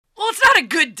a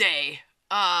good day,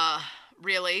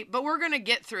 really, but we're going to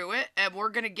get through it, and we're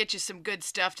going to get you some good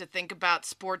stuff to think about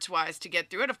sports-wise to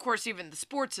get through it. Of course, even the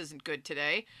sports isn't good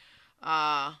today.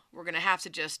 We're going to have to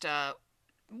just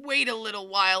wait a little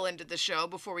while into the show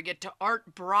before we get to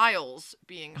Art Briles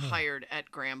being hired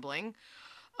at Grambling.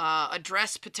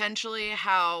 Address potentially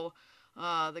how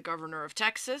the governor of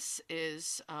Texas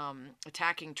is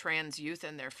attacking trans youth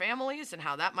and their families and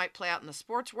how that might play out in the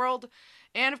sports world.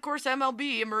 And, of course,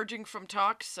 MLB emerging from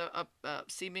talks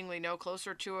seemingly no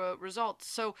closer to a result.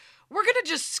 So we're going to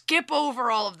just skip over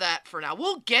all of that for now.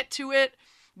 We'll get to it,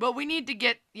 but we need to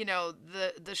get,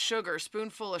 the sugar,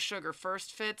 spoonful of sugar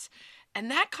first, Fitz.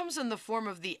 And that comes in the form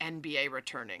of the NBA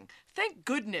returning. Thank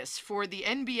goodness for the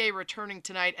NBA returning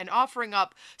tonight and offering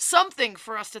up something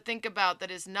for us to think about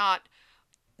that is not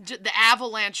the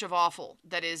avalanche of awful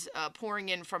that is pouring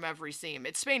in from every seam.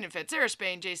 It's Spain and Fitz, Sarah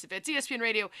Spain, Jason Fitz, ESPN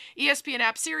Radio, ESPN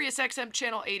app, Sirius XM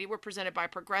Channel 80. We're presented by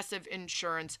Progressive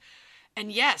Insurance. And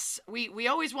yes, we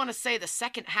always want to say the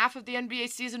second half of the NBA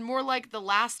season, more like the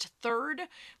last third. It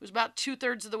was about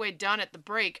 2/3 of the way done at the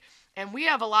break. And we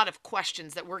have a lot of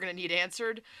questions that we're going to need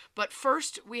answered. But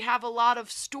first, we have a lot of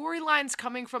storylines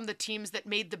coming from the teams that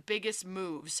made the biggest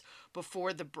moves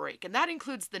before the break. And that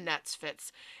includes the Nets,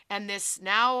 Fitz. And this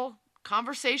now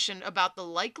conversation about the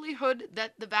likelihood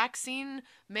that the vaccine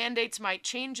mandates might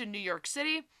change in New York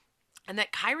City, and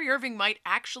that Kyrie Irving might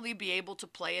actually be able to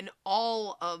play in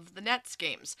all of the Nets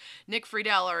games. Nick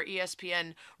Friedel, our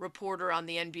ESPN reporter on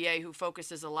the NBA, who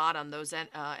focuses a lot on those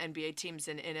NBA teams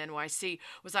in NYC,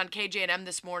 was on KJM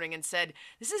this morning and said,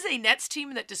 this is a Nets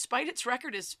team that, despite its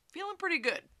record, is feeling pretty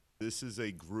good. This is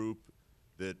a group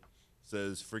that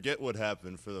says, forget what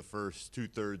happened for the first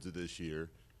 2/3 of this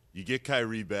year. You get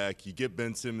Kyrie back. You get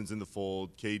Ben Simmons in the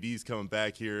fold. KD's coming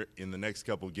back here in the next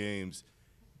couple games.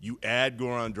 You add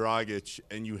Goran Dragic,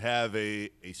 and you have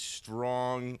a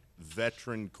strong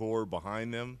veteran core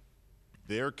behind them.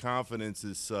 Their confidence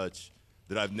is such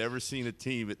that I've never seen a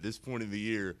team at this point of the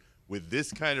year with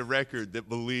this kind of record that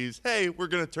believes, hey, we're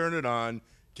going to turn it on.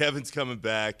 Kevin's coming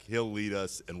back. He'll lead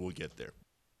us, and we'll get there.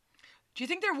 Do you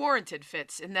think they're warranted,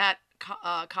 Fitz, in that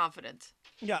confidence?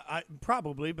 Yeah,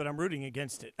 probably, but I'm rooting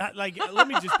against it. Let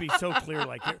me just be so clear.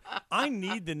 I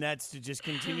need the Nets to just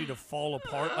continue to fall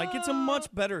apart. It's a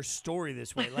much better story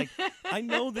this way. I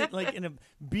know that, in a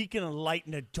beacon of light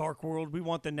in a dark world, we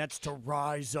want the Nets to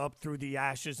rise up through the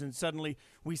ashes, and suddenly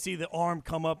we see the arm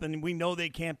come up, and we know they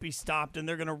can't be stopped, and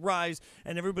they're going to rise,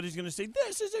 and everybody's going to say,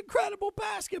 this is incredible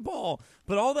basketball.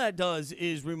 But all that does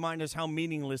is remind us how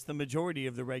meaningless the majority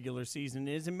of the regular season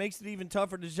is, and makes it even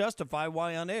tougher to justify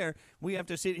why on air we have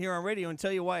to sit here on radio and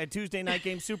tell you why a Tuesday night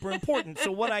game's super important.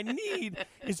 So what I need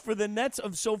is for the Nets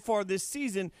of so far this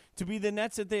season to be the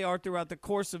Nets that they are throughout the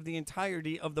course of the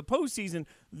entirety of the postseason.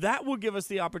 That will give us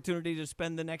the opportunity to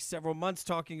spend the next several months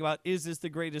talking about, is this the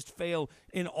greatest fail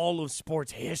in all of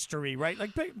sports history, right?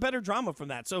 Better drama from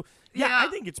that. So, yeah, I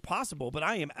think it's possible, but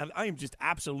I am just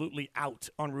absolutely out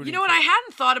on rooting. You know what? I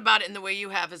hadn't thought about it in the way you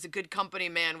have as a good company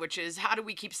man, which is how do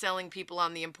we keep selling people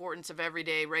on the importance of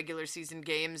everyday regular season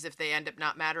games if they end up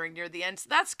not mattering near the end? So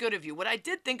that's good of you. What I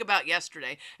did think about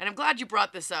yesterday, and I'm glad you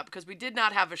brought this up because we did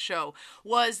not have a show,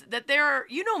 was that there are,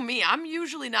 you know me, I'm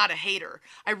usually not a hater.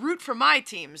 I root for my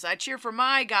teams. I cheer for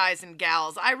my guys and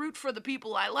gals. I root for the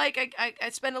people I like. I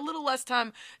spend a little less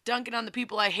time dunking on the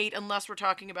people I hate unless we're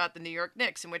talking about the New York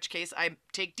Knicks, in which case I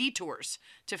take detours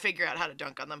to figure out how to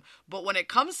dunk on them. But when it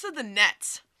comes to the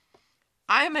Nets,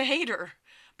 I am a hater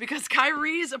because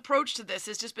Kyrie's approach to this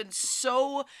has just been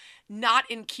so not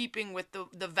in keeping with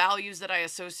the values that I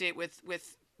associate with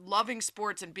loving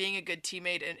sports and being a good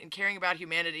teammate and caring about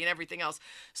humanity and everything else.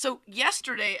 So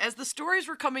yesterday, as the stories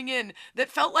were coming in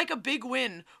that felt like a big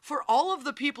win for all of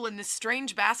the people in this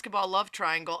strange basketball love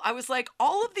triangle, I was like,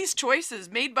 all of these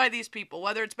choices made by these people,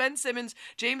 whether it's Ben Simmons,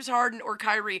 James Harden, or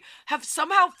Kyrie, have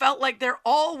somehow felt like they're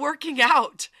all working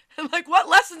out. And what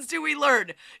lessons do we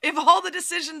learn if all the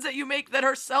decisions that you make that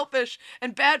are selfish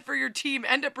and bad for your team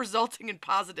end up resulting in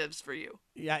positives for you?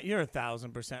 Yeah, you're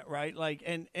 1,000% right.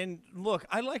 And look,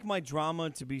 I like my drama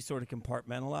to be sort of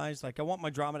compartmentalized. I want my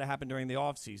drama to happen during the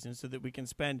off season so that we can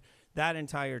spend that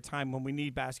entire time when we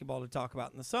need basketball to talk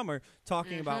about in the summer,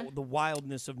 talking about the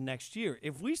wildness of next year.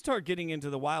 If we start getting into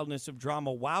the wildness of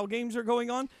drama while games are going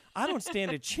on, I don't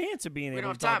stand a chance of being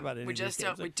able to talk about it. We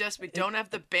don't have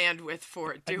the bandwidth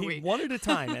for it, do we? One at a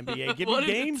time, NBA. Give me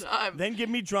games, then give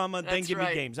me drama, then give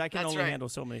me games. I can only handle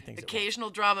so many things. Occasional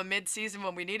drama mid-season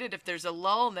when we need it, if there's a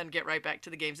lull, and then get right back to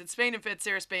the games. It's Spain and Fitz,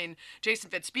 Sarah Spain, Jason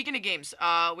Fitz. Speaking of games,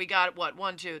 we got,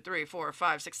 1, 2, 3, 4,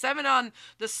 5, 6, 7 on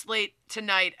the slate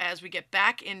tonight as as we get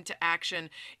back into action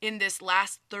in this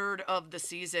last third of the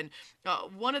season.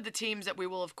 One of the teams that we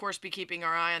will, of course, be keeping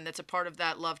our eye on that's a part of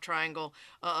that love triangle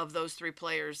of those three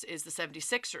players is the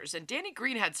 76ers. And Danny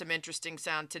Green had some interesting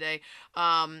sound today.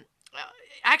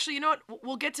 Actually, you know what?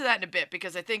 We'll get to that in a bit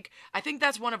because I think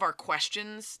that's one of our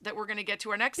questions that we're going to get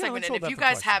to our next segment. And if you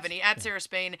guys have any, at Sarah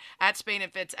Spain, at Spain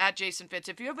and Fitz, at Jason Fitz,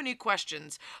 if you have any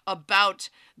questions about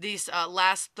these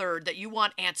last third that you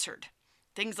want answered,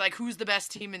 things like who's the best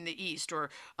team in the East, or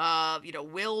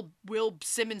will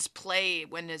Simmons play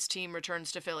when his team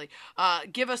returns to Philly?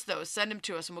 Give us those. Send them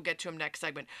to us, and we'll get to them next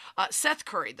segment. Seth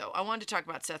Curry, though, I wanted to talk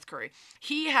about Seth Curry.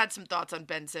 He had some thoughts on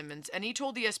Ben Simmons, and he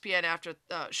told ESPN after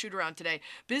shoot around today,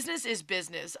 business is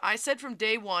business. I said from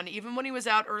day one, even when he was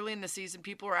out early in the season,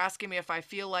 people were asking me if I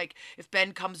feel like if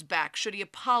Ben comes back, should he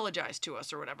apologize to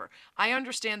us or whatever. I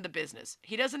understand the business.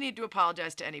 He doesn't need to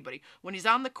apologize to anybody. When he's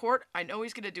on the court, I know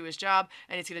he's going to do his job,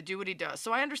 and he's going to do what he does.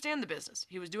 So I understand the business.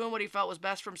 He was doing what he felt was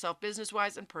best for himself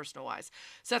business-wise and personal-wise.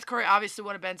 Seth Curry, obviously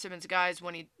one of Ben Simmons' guys.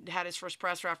 When he had his first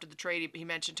presser after the trade, he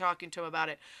mentioned talking to him about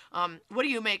it. What do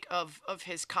you make of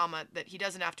his comment that he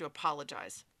doesn't have to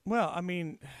apologize? Well, I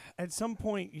mean, at some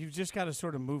point, you've just got to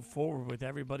sort of move forward with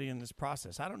everybody in this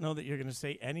process. I don't know that you're going to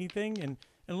say anything. And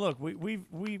look,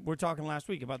 we were talking last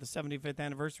week about the 75th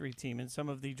anniversary team and some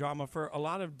of the drama for a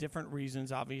lot of different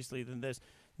reasons, obviously, than this,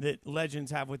 that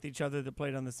legends have with each other that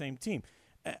played on the same team.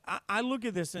 I look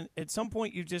at this, and at some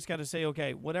point, you've just got to say,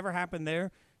 okay, whatever happened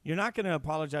there, you're not going to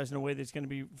apologize in a way that's going to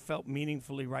be felt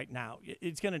meaningfully right now.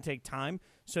 It's going to take time.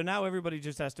 So now everybody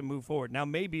just has to move forward. Now,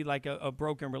 maybe like a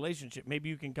broken relationship, maybe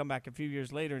you can come back a few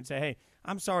years later and say, hey,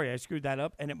 I'm sorry I screwed that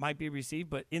up, and it might be received.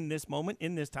 But in this moment,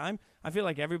 in this time, I feel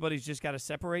like everybody's just got to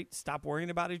separate, stop worrying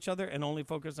about each other, and only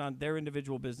focus on their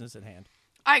individual business at hand.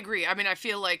 I agree. I mean, I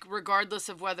feel like regardless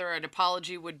of whether an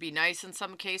apology would be nice in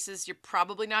some cases, you're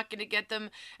probably not going to get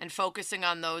them. And focusing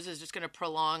on those is just going to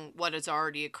prolong what has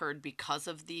already occurred because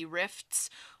of the rifts.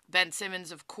 Ben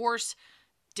Simmons, of course,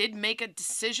 did make a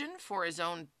decision for his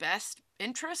own best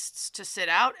interests to sit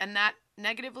out, and that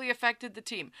negatively affected the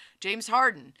team. James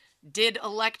Harden did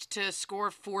elect to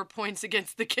score 4 points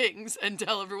against the Kings and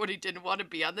tell everyone he didn't want to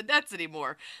be on the Nets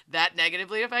anymore. That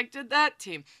negatively affected that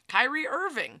team. Kyrie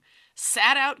Irving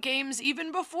sat out games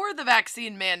even before the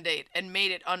vaccine mandate and made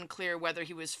it unclear whether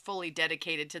he was fully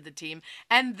dedicated to the team,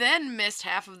 and then missed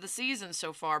half of the season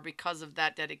so far because of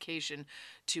that dedication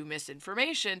to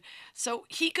misinformation. So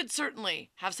he could certainly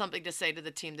have something to say to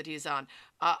the team that he's on.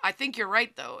 I think you're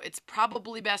right, though. It's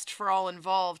probably best for all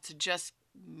involved to just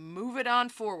move it on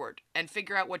forward and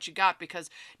figure out what you got, because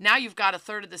now you've got a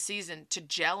third of the season to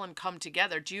gel and come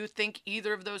together. Do you think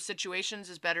either of those situations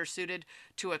is better suited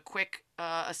to a quick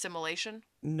assimilation?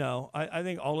 No, I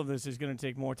think all of this is going to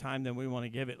take more time than we want to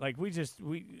give it. Like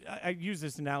I use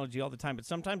this analogy all the time, but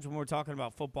sometimes when we're talking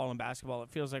about football and basketball,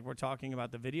 it feels like we're talking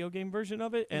about the video game version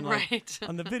of it. And right.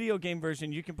 On the video game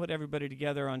version, you can put everybody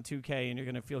together on 2K and you're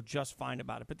going to feel just fine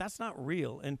about it. But that's not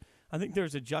real. And I think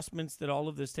there's adjustments that all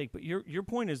of this take. But your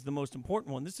point is the most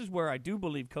important one. This is where I do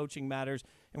believe coaching matters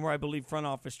and where I believe front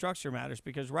office structure matters,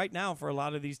 because right now for a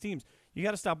lot of these teams, you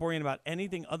got to stop worrying about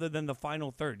anything other than the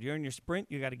final third. You're in your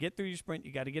sprint. You got to get through your sprint.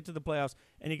 You got to get to the playoffs,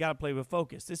 and you got to play with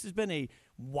focus. This has been a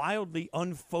wildly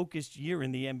unfocused year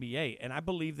in the NBA, and I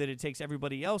believe that it takes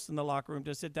everybody else in the locker room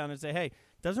to sit down and say, hey,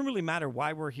 it doesn't really matter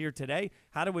why we're here today.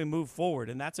 How do we move forward?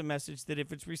 And that's a message that,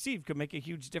 if it's received, could make a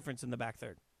huge difference in the back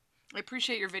third. I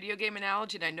appreciate your video game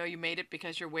analogy, and I know you made it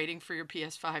because you're waiting for your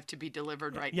PS5 to be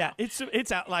delivered right now. Yeah,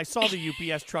 it's out. I saw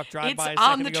the UPS truck drive by a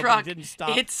on second the ago, truck. but it didn't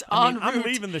stop. It's en route. I'm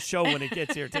leaving the show when it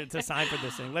gets here to sign for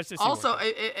this thing. Let's just see also,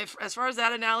 if as far as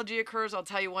that analogy occurs, I'll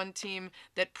tell you one team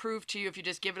that proved to you if you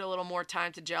just give it a little more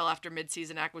time to gel after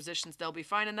midseason acquisitions, they'll be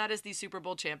fine, and that is the Super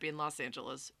Bowl champion Los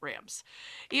Angeles Rams.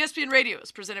 ESPN Radio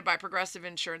is presented by Progressive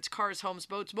Insurance. Cars, homes,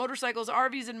 boats, motorcycles,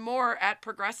 RVs, and more at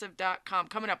Progressive.com.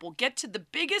 Coming up, we'll get to the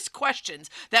biggest questions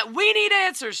that we need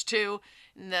answers to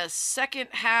in the second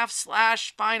half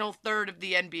 / final third of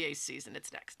the NBA season.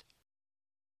 It's next.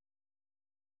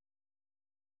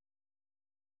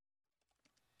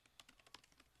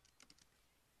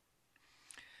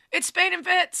 It's Spain and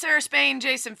Fitz, Sarah Spain,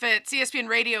 Jason Fitz, ESPN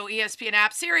Radio, ESPN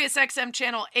app, Sirius XM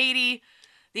Channel 80.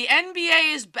 The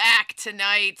NBA is back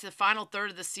tonight, the final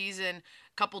third of the season.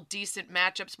 Couple decent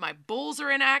matchups. My Bulls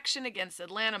are in action against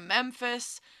Atlanta,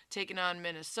 Memphis. taking on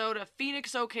Minnesota,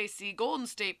 Phoenix, OKC, Golden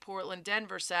State, Portland,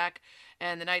 Denver, Sac,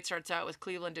 and the night starts out with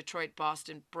Cleveland, Detroit,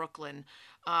 Boston, Brooklyn.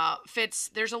 Fitz,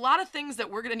 there's a lot of things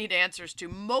that we're going to need answers to.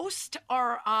 Most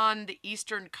are on the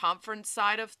Eastern Conference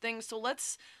side of things, so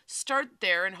let's start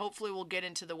there, and hopefully we'll get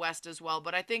into the West as well.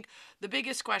 But I think the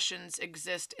biggest questions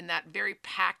exist in that very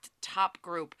packed top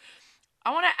group. I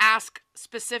want to ask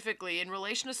specifically in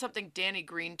relation to something Danny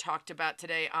Green talked about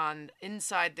today on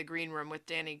Inside the Green Room with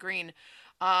Danny Green,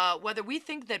 whether we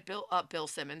think that Bill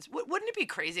Simmons, wouldn't it be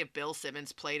crazy if Bill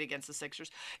Simmons played against the Sixers?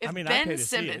 If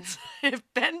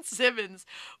Ben Simmons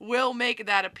will make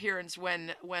that appearance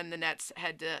when the Nets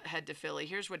head to Philly.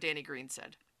 Here's what Danny Green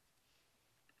said.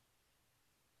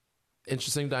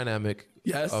 Interesting dynamic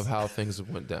of how things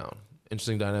went down.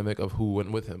 Interesting dynamic of who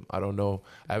went with him. I don't know.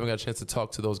 I haven't got a chance to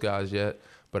talk to those guys yet,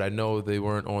 but I know they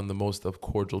weren't on the most of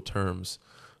cordial terms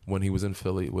when he was in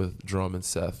Philly with Drum and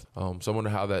Seth. So I wonder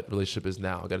how that relationship is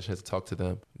now. I got a chance to talk to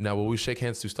them. Now, will we shake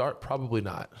hands to start? Probably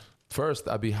not. First,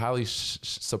 I'd be highly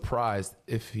surprised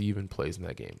if he even plays in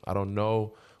that game. I don't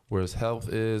know where his health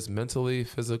is mentally,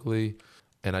 physically,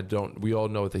 and we all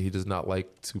know that he does not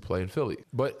like to play in Philly.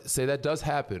 But say that does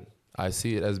happen. I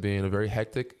see it as being a very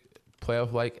hectic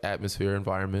playoff-like atmosphere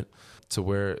environment to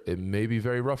where it may be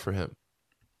very rough for him.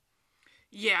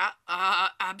 Yeah,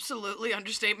 absolutely.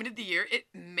 Understatement of the year. It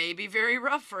may be very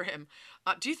rough for him.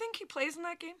 Do you think he plays in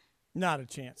that game? Not a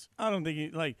chance. I don't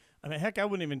think heck, I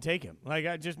wouldn't even take him.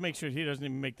 I just make sure he doesn't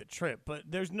even make the trip. But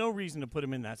there's no reason to put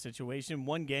him in that situation.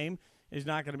 One game is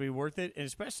not going to be worth it, and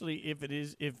especially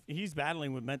if he's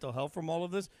battling with mental health from all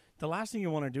of this. The last thing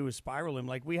you want to do is spiral him.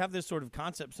 We have this sort of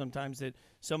concept sometimes that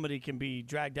somebody can be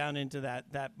dragged down into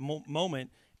that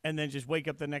moment and then just wake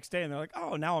up the next day and they're like,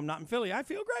 oh, now I'm not in Philly. I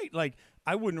feel great.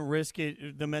 I wouldn't risk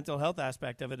it, the mental health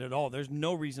aspect of it at all. There's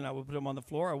no reason I would put him on the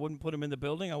floor. I wouldn't put him in the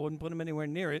building. I wouldn't put him anywhere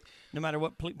near it, no matter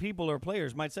what people or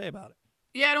players might say about it.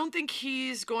 Yeah, I don't think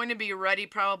he's going to be ready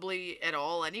probably at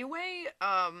all anyway.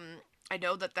 I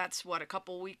know that's a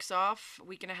couple weeks off,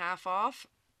 week and a half off.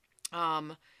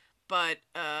 But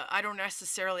I don't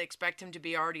necessarily expect him to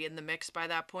be already in the mix by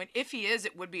that point. If he is,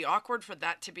 it would be awkward for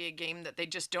that to be a game that they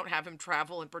just don't have him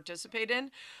travel and participate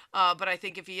in. But I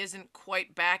think if he isn't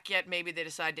quite back yet, maybe they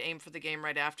decide to aim for the game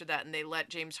right after that, and they let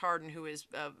James Harden, who is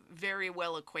very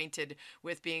well acquainted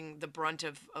with being the brunt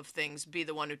of things, be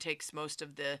the one who takes most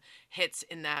of the hits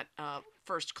in that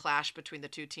first clash between the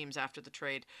two teams after the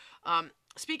trade.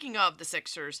 Speaking of the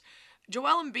Sixers,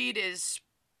 Joel Embiid is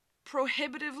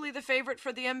prohibitively the favorite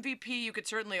for the MVP. You could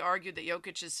certainly argue that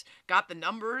Jokic has got the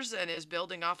numbers and is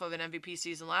building off of an MVP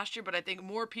season last year, but I think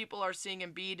more people are seeing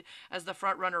Embiid as the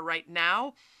front runner right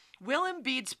now. Will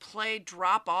Embiid's play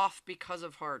drop off because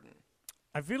of Harden?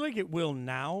 I feel like it will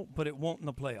now, but it won't in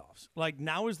the playoffs.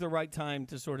 Now is the right time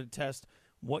to sort of test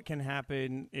what can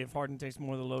happen if Harden takes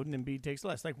more of the load and Embiid takes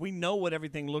less. We know what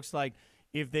everything looks like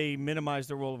if they minimize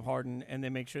the role of Harden and they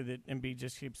make sure that Embiid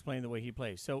just keeps playing the way he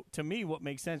plays. So to me, what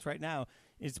makes sense right now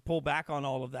is to pull back on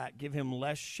all of that, give him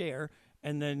less share,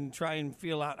 and then try and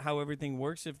feel out how everything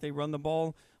works if they run the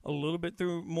ball a little bit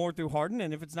more through Harden.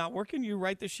 And if it's not working, you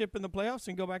right the ship in the playoffs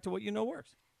and go back to what you know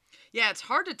works. Yeah, it's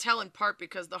hard to tell in part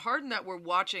because the Harden that we're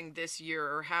watching this year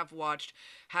or have watched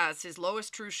has his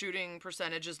lowest true shooting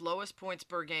percentage, his lowest points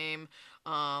per game,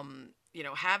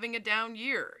 having a down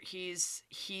year. He's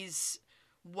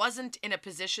wasn't in a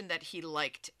position that he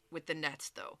liked with the Nets,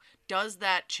 though. Does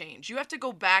that change? You have to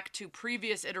go back to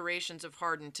previous iterations of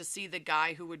Harden to see the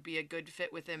guy who would be a good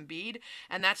fit with Embiid,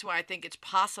 and that's why I think it's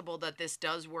possible that this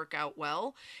does work out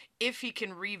well if he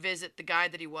can revisit the guy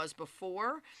that he was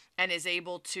before and is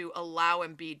able to allow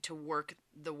Embiid to work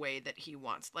the way that he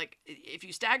wants. If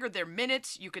you staggered their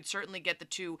minutes, you could certainly get the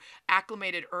two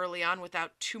acclimated early on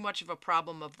without too much of a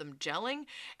problem of them gelling.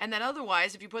 And then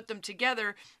otherwise, if you put them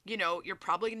together, you're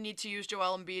probably going to need to use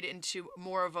Joel Embiid into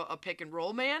more of a pick and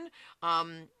roll man.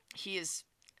 He is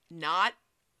not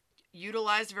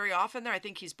utilized very often there. I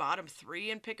think he's bottom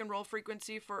 3 in pick and roll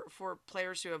frequency for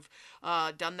players who have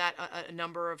done that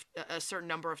a certain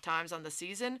number of times on the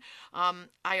season.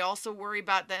 I also worry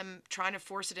about them trying to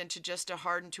force it into just a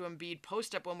Harden to Embiid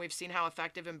post up when we've seen how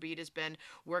effective Embiid has been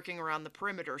working around the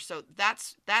perimeter. So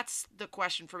that's the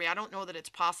question for me. I don't know that it's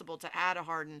possible to add a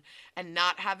Harden and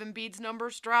not have Embiid's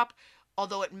numbers drop.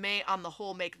 Although it may, on the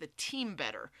whole, make the team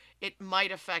better. It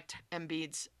might affect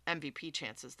Embiid's MVP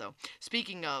chances, though.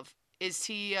 Speaking of, is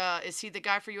he the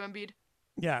guy for you, Embiid?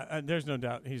 Yeah, there's no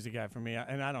doubt he's the guy for me,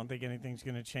 and I don't think anything's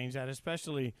going to change that,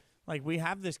 especially we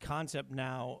have this concept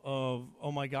now of,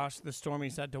 oh my gosh, the storm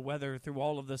he's had to weather through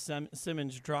all of the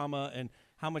Simmons drama and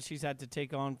how much he's had to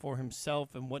take on for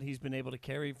himself and what he's been able to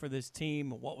carry for this team,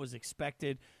 what was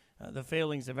expected. the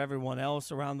failings of everyone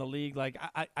else around the league. Like,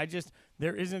 I just,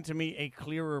 there isn't to me a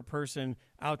clearer person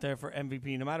out there for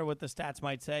MVP, no matter what the stats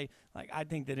might say. Like, I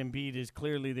think that Embiid is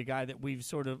clearly the guy that we've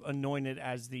sort of anointed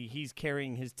as he's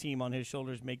carrying his team on his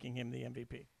shoulders, making him the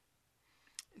MVP.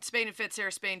 Spain and Fitz,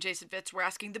 Sarah Spain, Jason Fitz. We're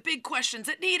asking the big questions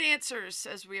that need answers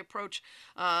as we approach.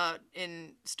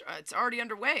 It's already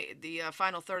underway. The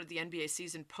final third of the NBA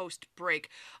season post break.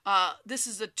 This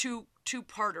is a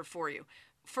two-parter for you.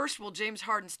 First, will James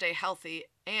Harden stay healthy,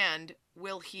 and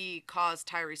will he cause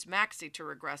Tyrese Maxey to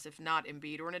regress, if not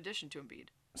Embiid, or in addition to Embiid?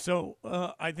 So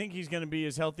I think he's going to be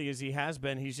as healthy as he has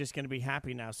been. He's just going to be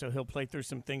happy now, so he'll play through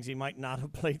some things he might not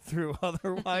have played through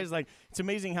otherwise. Like, it's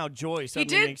amazing how joy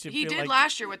suddenly makes you feel like... He did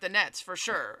last year with the Nets, for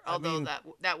sure, although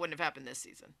that wouldn't have happened this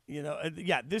season. You know,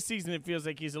 this season it feels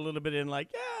like he's a little bit in like,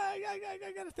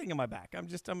 I got a thing in my back. I'm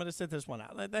going to sit this one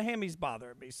out. The hammies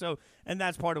bothering me. So, and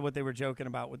that's part of what they were joking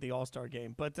about with the All-Star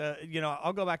game. But,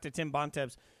 I'll go back to Tim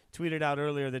Bontemps. Tweeted out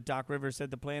earlier that Doc Rivers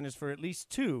said the plan is for at least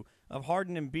two of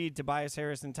Harden, Embiid, Tobias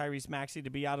Harris, and Tyrese Maxey to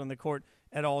be out on the court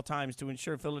at all times to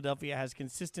ensure Philadelphia has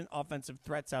consistent offensive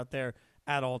threats out there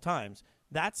at all times.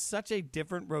 That's such a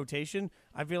different rotation.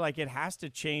 I feel like it has to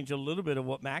change a little bit of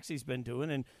what Maxey's been doing,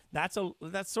 and that's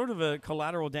sort of a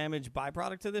collateral damage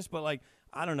byproduct to this. But, like,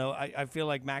 I don't know. I feel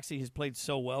like Maxey has played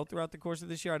so well throughout the course of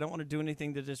this year. I don't want to do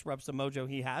anything that disrupts the mojo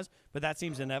he has, but that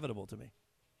seems inevitable to me.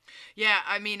 Yeah,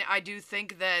 I mean, I do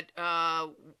think that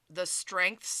the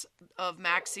strengths of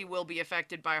Maxey will be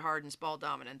affected by Harden's ball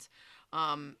dominance.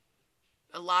 A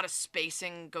lot of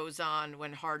spacing goes on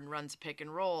when Harden runs pick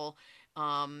and roll,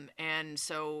 and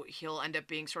so he'll end up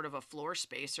being sort of a floor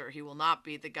spacer. He will not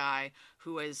be the guy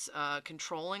who is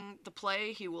controlling the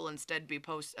play. He will instead be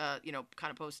kind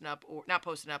of posting up, or not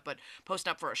posting up, but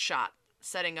posting up for a shot.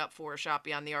 Setting up for a shot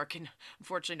beyond the arc, and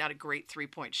unfortunately not a great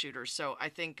three-point shooter. So I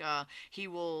think he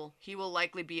will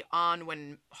likely be on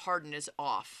when Harden is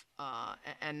off,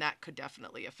 and that could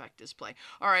definitely affect his play.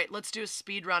 All right, let's do a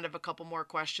speed round of a couple more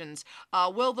questions.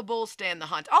 Will the Bulls stay in the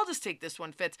hunt? I'll just take this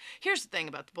one, Fitz. Here's the thing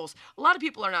about the Bulls. A lot of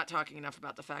people are not talking enough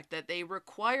about the fact that they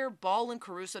require Ball and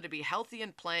Caruso to be healthy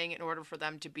and playing in order for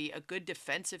them to be a good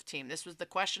defensive team. This was the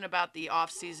question about the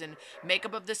offseason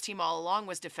makeup of this team all along,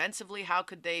 was defensively, how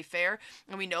could they fare?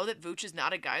 And we know that Vooch is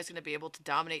not a guy who's going to be able to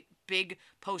dominate big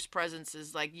post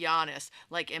presences like Giannis,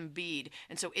 like Embiid.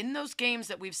 And so in those games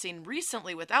that we've seen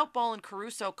recently without Ball and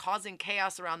Caruso causing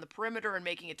chaos around the perimeter and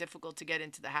making it difficult to get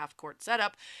into the half-court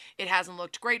setup, it hasn't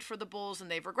looked great for the Bulls,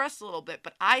 and they've regressed a little bit.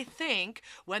 But I think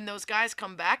when those guys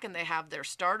come back and they have their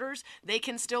starters, they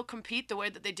can still compete the way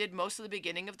that they did most of the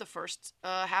beginning of the first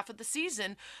half of the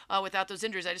season without those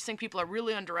injuries. I just think people are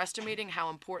really underestimating how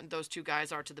important those two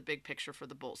guys are to the big picture for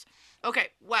the Bulls. Okay,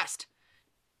 West.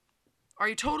 Are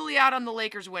you totally out on the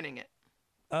Lakers winning it?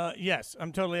 Yes,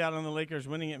 I'm totally out on the Lakers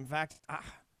winning it. In fact,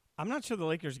 I'm not sure the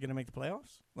Lakers are going to make the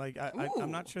playoffs. Like,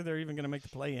 I'm not sure they're even going to make the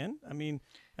play-in. I mean,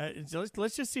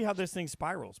 let's just see how this thing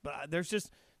spirals. But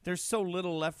there's so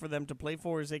little left for them to play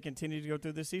for as they continue to go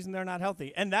through this season. They're not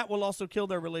healthy. And that will also kill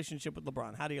their relationship with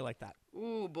LeBron. How do you like that?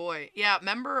 Ooh, boy. Yeah,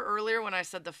 remember earlier when I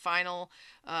said the final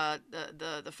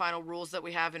the final rules that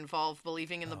we have involve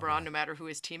believing in LeBron no matter who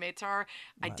his teammates are?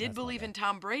 I did believe in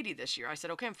Tom Brady this year. I said,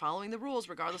 okay, I'm following the rules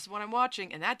regardless of what I'm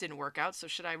watching, and that didn't work out. So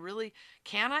should I really?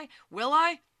 Can I? Will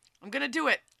I? I'm going to do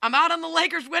it. I'm out on the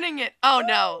Lakers winning it. Oh,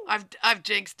 no. I've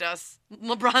jinxed us.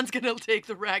 LeBron's going to take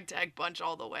the ragtag bunch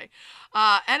all the way.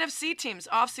 NFC teams,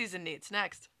 offseason needs.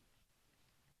 Next.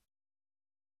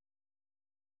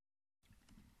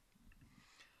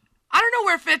 I don't know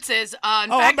where Fitz is. In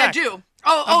fact, I do.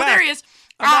 There he is.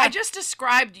 I just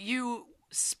described you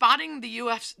spotting the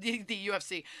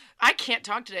UFC. I can't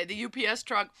talk today. The UPS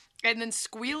truck, and then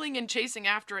squealing and chasing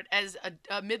after it as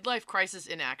a midlife crisis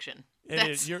in action. It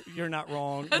is. You're not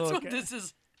wrong. That's Look, what this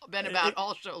has been about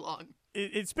all show long.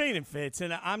 It's Spain and Fitz,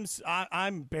 and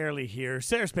I'm barely here.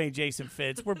 Sarah Spain, Jason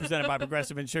Fitz. We're presented by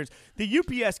Progressive Insurance. The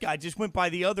UPS guy just went by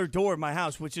the other door of my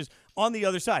house, which is on the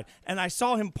other side, and I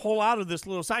saw him pull out of this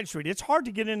little side street. It's hard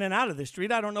to get in and out of this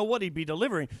street. I don't know what he'd be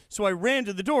delivering, so I ran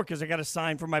to the door because I got a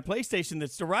sign for my PlayStation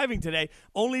that's arriving today,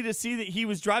 only to see that he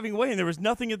was driving away and there was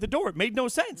nothing at the door. It made no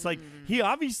sense. Like, he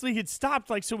obviously had stopped.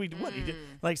 Like, so he did,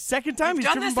 like, second time he's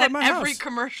driven by my house. Every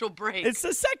commercial break. It's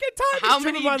the second time. How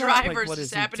many drivers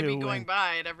just happen to be going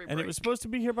by at every break? And it was supposed to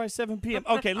be here by 7 p.m.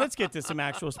 Okay, let's get to some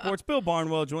actual sports. Bill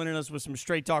Barnwell joining us with some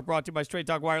Straight Talk, brought to you by Straight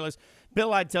Talk Wireless.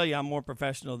 Bill, I tell you, I'm more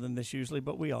professional than this usually,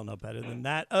 but we all know better than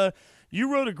that.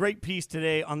 You wrote a great piece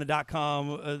today on the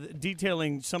 .com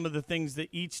detailing some of the things that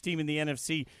each team in the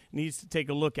NFC needs to take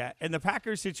a look at. And the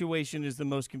Packers situation is the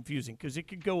most confusing because it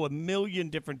could go a million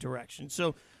different directions.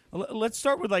 So let's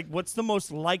start with, what's the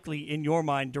most likely, in your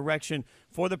mind, direction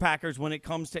for the Packers when it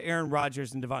comes to Aaron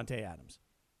Rodgers and Davante Adams?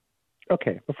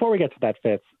 Okay, before we get to that,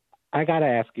 Fitz, I got to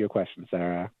ask you a question,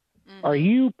 Sarah. Mm-hmm. Are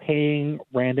you paying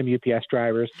random UPS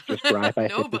drivers to just drive by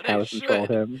no, Fitz's house and troll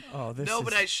him? Oh,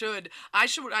 but I should. I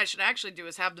should actually do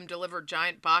is have them deliver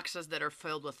giant boxes that are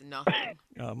filled with nothing.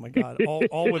 Oh my God!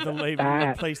 All with the label,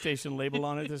 the PlayStation label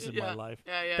on it. This is my life.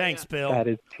 Yeah, Thanks, Bill. That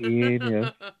is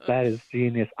genius. That is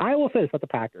genius. I will say this about the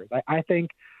Packers. I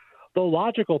think the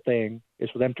logical thing is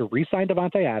for them to re-sign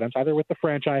Davante Adams, either with the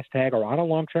franchise tag or on a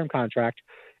long-term contract,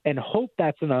 and hope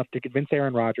that's enough to convince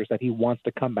Aaron Rodgers that he wants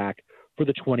to come back for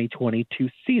the 2022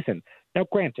 season. Now,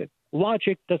 granted,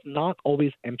 logic does not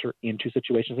always enter into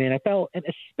situations in the NFL, and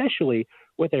especially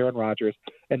with Aaron Rodgers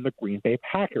and the Green Bay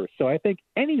Packers. So I think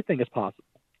anything is possible.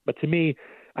 But to me,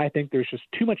 I think there's just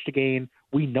too much to gain.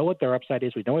 We know what their upside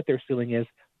is. We know what their ceiling is.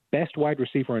 Best wide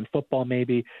receiver in football,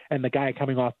 maybe, and the guy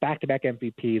coming off back-to-back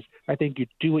MVPs. I think you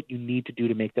do what you need to do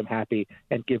to make them happy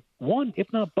and give one, if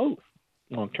not both,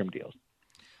 long-term deals.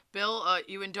 Bill,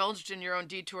 you indulged in your own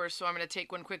detour, so I'm going to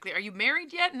take one quickly. Are you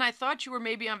married yet? And I thought you were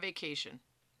maybe on vacation.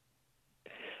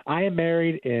 I am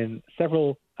married in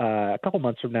a couple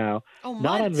months from now. Oh, months.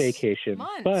 Not on vacation.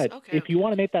 Months. But if you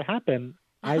want to make that happen,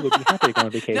 I would be happy to go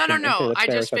on vacation. No. I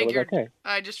just figured. Okay.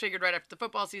 I just figured right after the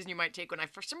football season you might take one. I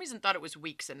for some reason thought it was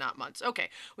weeks and not months. Okay,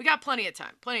 we got plenty of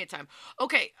time.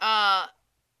 Okay.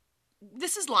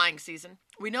 This is lying season.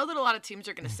 We know that a lot of teams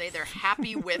are going to say they're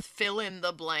happy with fill in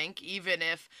the blank, even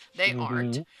if they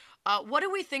aren't. What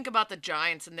do we think about the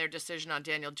Giants and their decision on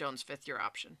Daniel Jones' fifth-year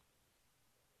option?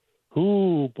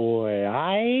 Oh, boy.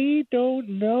 I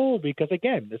don't know because,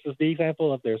 again, this is the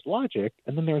example of there's logic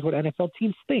and then there's what NFL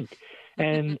teams think.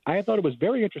 And I thought it was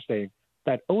very interesting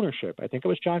that ownership, I think it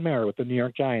was John Mara with the New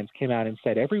York Giants, came out and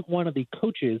said every one of the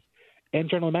coaches and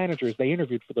general managers they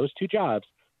interviewed for those two jobs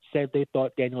said they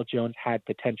thought Daniel Jones had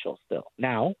potential still.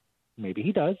 Now, maybe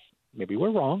he does. Maybe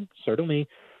we're wrong. Certainly,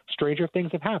 stranger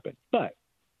things have happened. But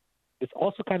this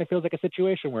also kind of feels like a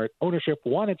situation where ownership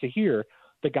wanted to hear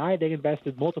the guy they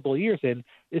invested multiple years in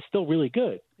is still really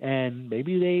good. And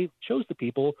maybe they chose the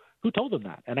people who told them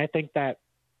that. And I think that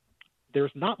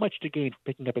there's not much to gain from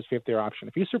picking up his fifth-year option.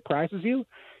 If he surprises you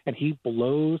and he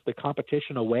blows the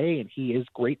competition away and he is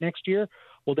great next year,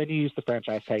 well, then you use the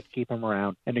franchise tag to keep him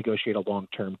around and negotiate a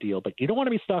long-term deal. But you don't want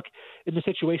to be stuck in the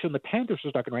situation the Panthers are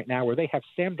stuck in right now where they have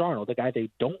Sam Darnold, the guy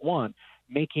they don't want,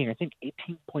 making, I think,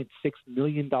 $18.6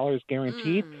 million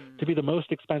guaranteed to be the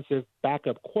most expensive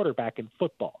backup quarterback in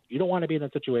football. You don't want to be in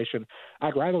that situation.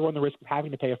 I'd rather run the risk of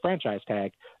having to pay a franchise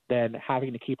tag than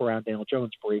having to keep around Daniel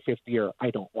Jones for a fifth year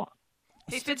I don't want.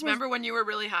 Hey, Fitz, remember when you were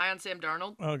really high on Sam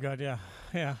Darnold? Oh, God, yeah.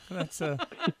 Yeah, that's, I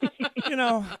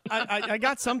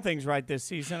got some things right this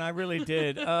season. I really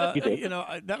did.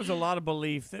 That was a lot of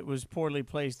belief that was poorly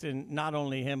placed in not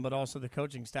only him, but also the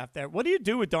coaching staff there. What do you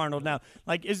do with Darnold now?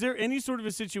 Is there any sort of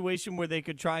a situation where they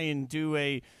could try and do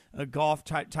a golf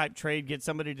type trade, get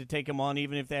somebody to take him on,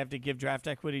 even if they have to give draft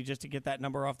equity just to get that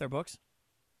number off their books?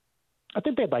 I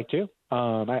think they'd like to.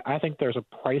 I think there's a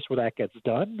price where that gets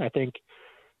done. I think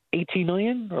 $18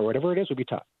 million or whatever it is would be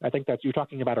tough. I think you're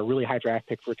talking about a really high draft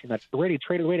pick for a team that's already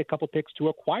traded away a couple picks to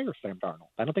acquire Sam Darnold.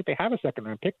 I don't think they have a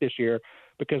second-round pick this year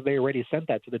because they already sent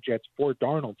that to the Jets for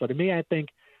Darnold. So to me, I think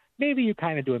maybe you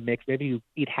kind of do a mix. Maybe you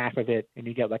eat half of it and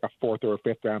you get like a fourth or a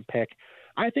fifth-round pick.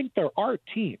 I think there are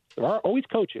teams, there are always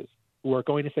coaches who are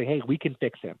going to say, hey, we can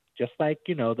fix him. Just like,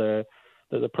 the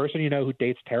person who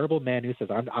dates terrible men who says,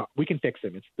 we can fix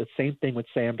him. It's the same thing with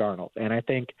Sam Darnold. And I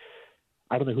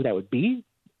don't know who that would be,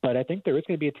 but I think there is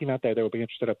going to be a team out there that will be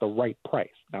interested at the right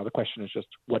price. Now, the question is just,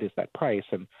 what is that price?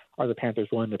 And are the Panthers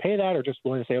willing to pay that or just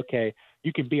willing to say, okay,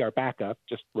 you can be our backup,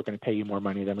 just we're going to pay you more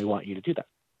money than we want you to do that?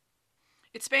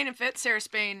 It's Spain and Fitz, Sarah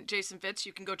Spain, Jason Fitz.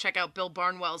 You can go check out Bill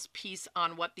Barnwell's piece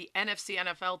on what the NFC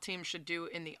NFL team should do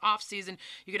in the offseason.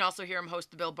 You can also hear him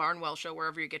host the Bill Barnwell Show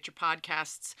wherever you get your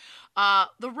podcasts.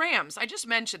 The Rams, I just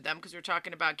mentioned them because we were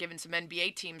talking about giving some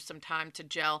NBA teams some time to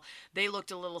gel. They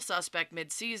looked a little suspect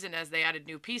midseason as they added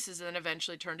new pieces and then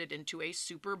eventually turned it into a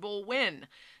Super Bowl win.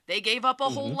 They gave up a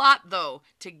whole lot, though,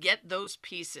 to get those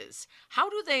pieces. How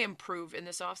do they improve in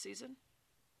this offseason?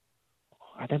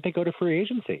 I think they go to free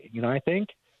agency. I think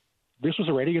this was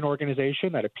already an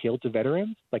organization that appealed to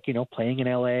veterans, playing in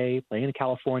LA, playing in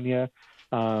California,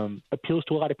 appeals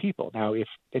to a lot of people. Now, if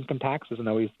income tax isn't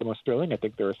always the most thrilling, I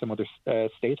think there are some other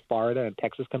states, Florida and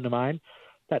Texas come to mind,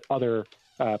 that other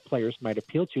players might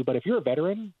appeal to. But if you're a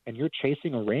veteran and you're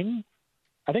chasing a ring,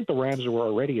 I think the Rams were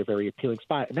already a very appealing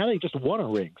spot. And now they just won a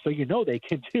ring, so you know they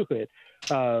can do it.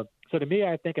 So to me,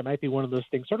 I think it might be one of those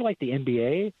things, sort of like the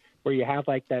NBA, where you have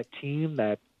like that team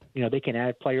that, they can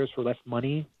add players for less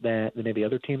money than maybe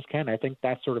other teams can. I think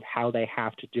that's sort of how they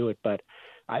have to do it. But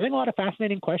I think a lot of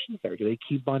fascinating questions there. Do they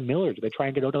keep Von Miller? Do they try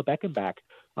and get Odell Beckham back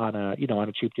on a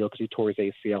cheap deal because he tore his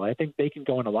ACL? I think they can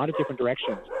go in a lot of different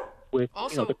directions with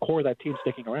Also, the core of that team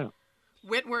sticking around.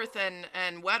 Whitworth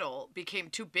and Weddle became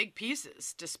two big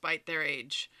pieces despite their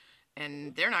age,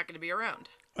 and they're not going to be around.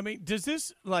 I mean, does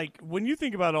this, like, when you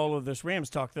think about all of this Rams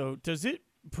talk, though, does it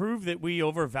prove that we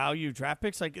overvalue draft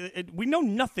picks? Like, we know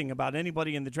nothing about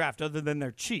anybody in the draft other than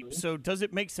they're cheap. So does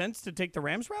it make sense to take the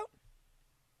Rams route?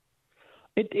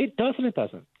 It does and it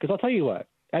doesn't. Because I'll tell you what,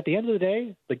 at the end of the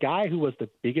day, the guy who was the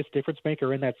biggest difference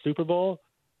maker in that Super Bowl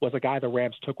was a guy the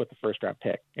Rams took with the first-round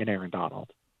pick in Aaron Donald.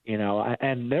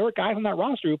 And there were guys on that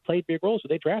roster who played big roles who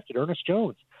they drafted. Ernest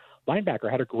Jones, linebacker,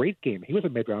 had a great game. He was a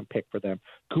mid-round pick for them.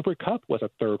 Cooper Kupp was a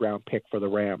third-round pick for the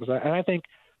Rams. And I think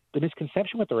the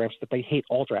misconception with the Rams is that they hate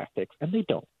all draft picks, and they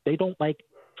don't. They don't like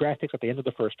draft picks at the end of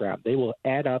the first round. They will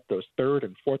add up those third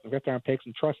and fourth and fifth round picks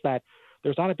and trust that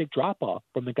there's not a big drop-off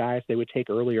from the guys they would take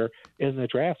earlier in the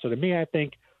draft. So to me, I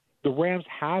think the Rams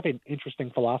have an interesting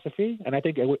philosophy, and I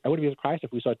think I wouldn't be surprised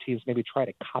if we saw teams maybe try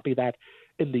to copy that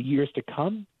in the years to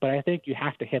come. But I think you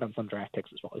have to hit on some draft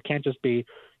picks as well. It can't just be,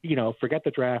 forget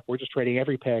the draft. We're just trading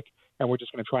every pick, and we're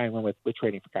just going to try and win with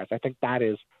trading for guys. I think that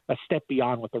is a step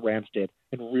beyond what the Rams did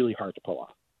and really hard to pull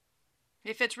off.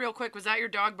 Hey, Fitz, real quick, was that your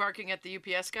dog barking at the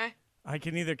UPS guy? I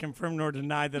can neither confirm nor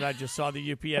deny that I just saw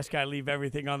the UPS guy leave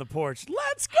everything on the porch.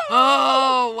 Let's go!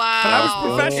 Oh, wow. But I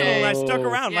was professional and I stuck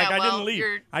around. Yeah, I didn't leave.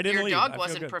 Your dog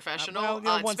wasn't professional.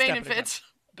 Spain and Fitz,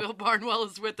 Bill Barnwell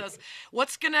is with us.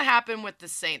 What's going to happen with the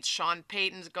Saints? Sean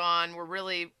Payton's gone. We're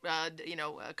really,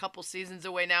 a couple seasons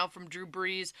away now from Drew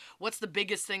Brees. What's the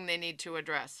biggest thing they need to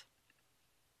address?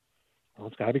 Well,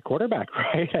 it's got to be quarterback,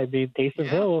 right? I mean, Taysom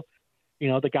Hill.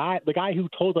 The guy who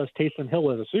told us Taysom Hill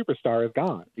was a superstar is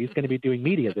gone. He's going to be doing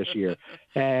media this year.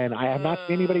 And I have not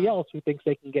seen anybody else who thinks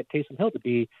they can get Taysom Hill to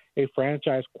be a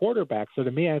franchise quarterback. So to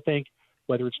me, I think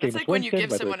whether it's Jameis Winston, when you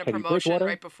give someone a promotion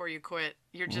right before you quit,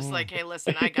 you're just like, hey,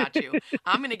 listen, I got you.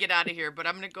 I'm going to get out of here, but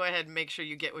I'm going to go ahead and make sure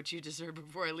you get what you deserve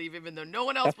before I leave, even though no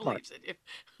one else believes in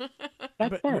you.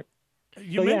 That's smart.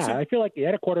 I feel like you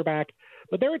had a quarterback,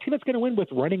 but they're a team that's going to win with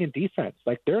running and defense.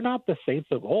 Like, they're not the Saints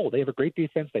of old. They have a great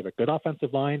defense. They have a good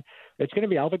offensive line. It's going to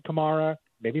be Alvin Kamara,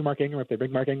 maybe Mark Ingram if they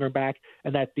bring Mark Ingram back,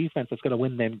 and that defense is going to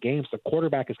win them games. The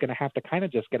quarterback is going to have to kind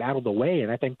of just get out of the way,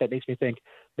 and I think that makes me think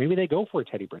maybe they go for a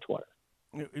Teddy Bridgewater.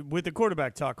 With the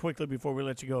quarterback talk, quickly before we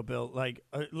let you go, Bill,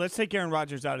 let's take Aaron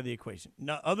Rodgers out of the equation.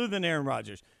 Now, other than Aaron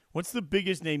Rodgers, what's the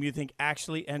biggest name you think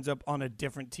actually ends up on a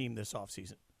different team this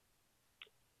offseason?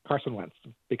 Carson Wentz,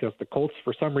 because the Colts,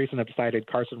 for some reason, have decided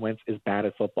Carson Wentz is bad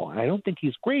at football. And I don't think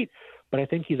he's great, but I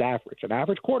think he's average. And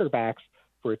average quarterbacks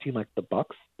for a team like the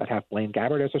Bucs that have Blaine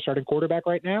Gabbert as their starting quarterback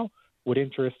right now would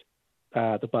interest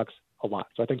the Bucs a lot.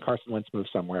 So I think Carson Wentz moves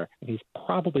somewhere, and he's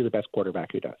probably the best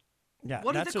quarterback who does. Yeah.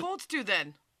 What did the Colts do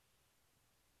then?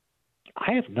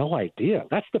 I have no idea.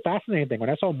 That's the fascinating thing.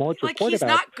 When I saw Mort's report he's about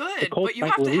not good, the Colts but you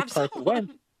have to have Carson someone.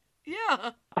 Wentz,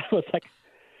 Yeah. I was like,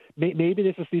 maybe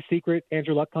this is the secret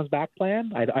Andrew Luck comes back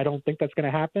plan. I don't think that's going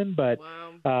to happen, but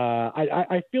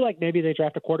I feel like maybe they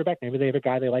draft a quarterback. Maybe they have a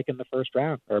guy they like in the first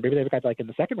round, or maybe they have a guy they like in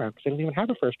the second round because they don't even have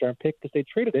a first round pick because they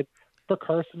traded it for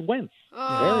Carson Wentz.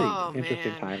 Very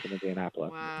interesting times in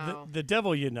Indianapolis. Wow. The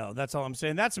devil you know. That's all I'm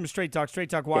saying. That's some Straight Talk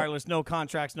Wireless, no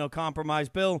contracts, no compromise.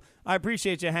 Bill, I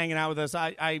appreciate you hanging out with us.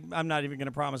 I'm not even going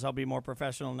to promise I'll be more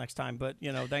professional next time, but,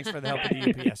 thanks for the help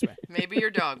with the UPS, man. Maybe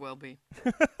your dog will be.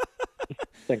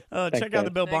 Check out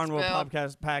the Bill Barnwell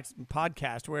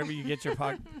podcast wherever you get your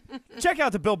check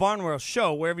out the Bill Barnwell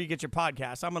show wherever you get your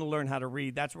podcast. I'm going to learn how to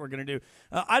read. That's what we're going to do.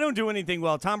 I don't do anything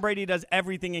well. Tom Brady does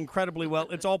everything incredibly well.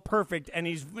 It's all perfect, and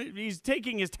he's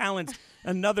taking his talents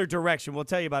another direction. We'll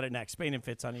tell you about it next. Spain and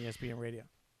Fitz on ESPN Radio.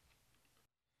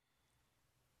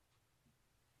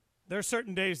 There are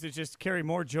certain days that just carry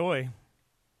more joy.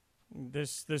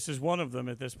 This is one of them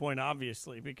at this point,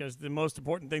 obviously, because the most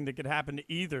important thing that could happen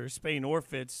to either Spain or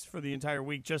Fitz for the entire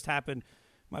week just happened.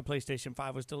 My PlayStation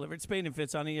 5 was delivered. Spain and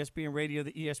Fitz on ESPN Radio,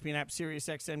 the ESPN app, Sirius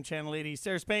XM Channel 80.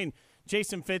 Sarah Spain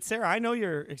Jason Fitz, Sarah, I know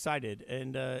you're excited,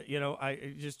 and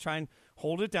I just try and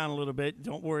hold it down a little bit.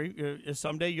 Don't worry.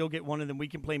 Someday you'll get one, and then we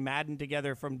can play Madden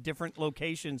together from different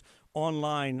locations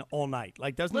online all night.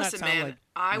 Like, doesn't Listen, that sound man, like?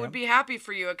 I would be happy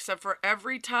for you, except for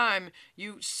every time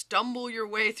you stumble your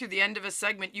way through the end of a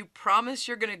segment, you promise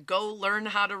you're going to go learn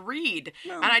how to read.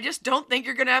 No. And I just don't think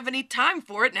you're going to have any time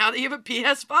for it now that you have a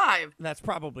PS5. That's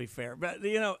probably fair. But,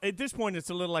 at this point, it's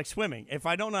a little like swimming. If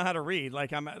I don't know how to read,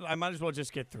 like, I might as well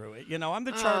just get through it. I'm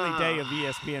the Charlie Day of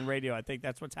ESPN Radio. I think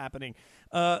that's what's happening.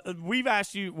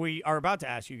 We are about to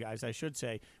ask you guys, I should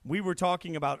say. We were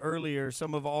talking about earlier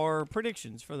some of our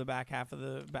predictions for the back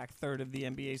third of the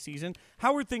NBA season.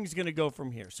 How are things going to go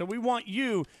from here? So we want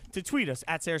you to tweet us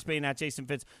at Sarah Spain, at Jason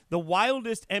Fitz, the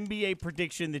wildest NBA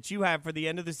prediction that you have for the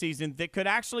end of the season that could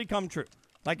actually come true.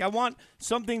 Like, I want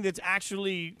something that's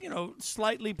actually,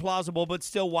 slightly plausible, but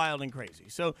still wild and crazy.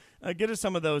 So get us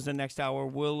some of those in the next hour.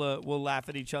 We'll laugh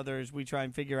at each other as we try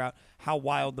and figure out how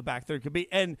wild the back third could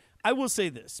be. And I will say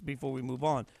this before we move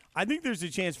on. I think there's a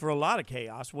chance for a lot of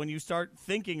chaos when you start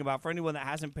thinking about, for anyone that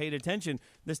hasn't paid attention,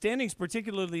 the standings,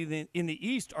 particularly in the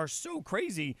East, are so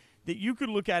crazy that you could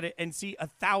look at it and see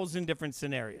 1,000 different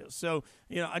scenarios. So,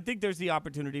 I think there's the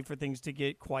opportunity for things to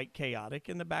get quite chaotic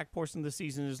in the back portion of the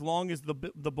season. As long as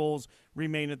the Bulls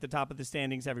remain at the top of the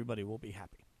standings, everybody will be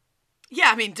happy.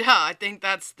 Yeah, I think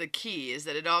that's the key, is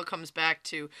that it all comes back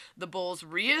to the Bulls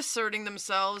reasserting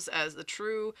themselves as the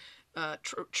true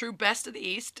best of the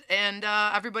East, and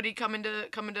everybody coming to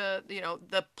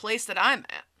the place that I'm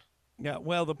at. Yeah,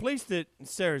 well, the place that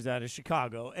Sarah's at is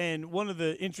Chicago, and one of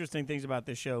the interesting things about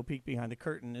this show, Peek Behind the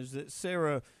Curtain, is that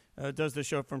Sarah does the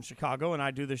show from Chicago, and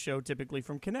I do the show typically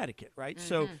from Connecticut, right? Mm-hmm.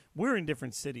 So we're in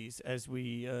different cities as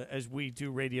we do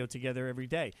radio together every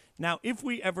day. Now, if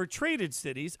we ever traded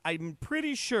cities, I'm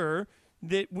pretty sure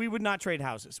that we would not trade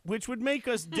houses, which would make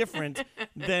us different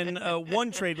than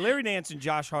one trade. Larry Nance and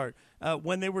Josh Hart,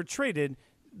 when they were traded,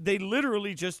 they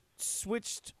literally just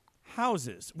switched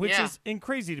houses, which is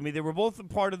crazy to me. They were both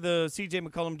part of the C.J.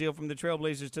 McCollum deal from the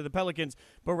Trailblazers to the Pelicans,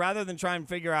 but rather than try and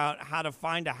figure out how to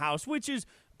find a house, which is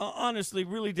honestly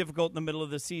really difficult in the middle of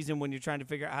the season when you're trying to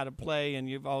figure out how to play and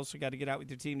you've also got to get out with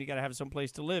your team, you got to have some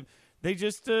place to live. They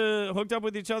just hooked up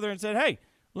with each other and said, hey,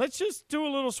 let's just do a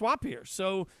little swap here.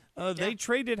 So they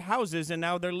traded houses, and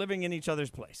now they're living in each other's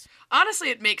place.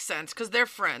 Honestly, it makes sense because they're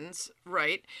friends,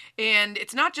 right? And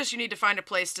it's not just you need to find a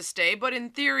place to stay, but in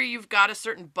theory, you've got a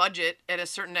certain budget and a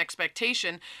certain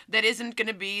expectation that isn't going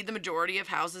to be the majority of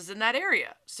houses in that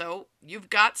area. So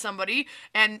you've got somebody,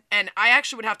 and I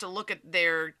actually would have to look at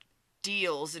their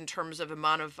deals in terms of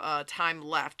amount of time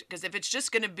left, because if it's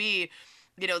just going to be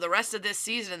the rest of this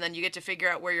season, and then you get to figure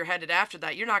out where you're headed after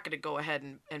that, you're not going to go ahead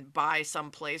and buy some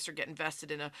place or get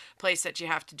invested in a place that you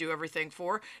have to do everything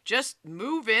for. Just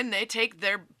move in. They take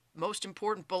their most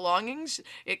important belongings.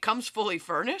 It comes fully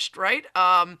furnished, right?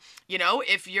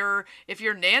 If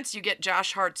you're Nance, you get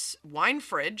Josh Hart's wine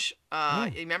fridge.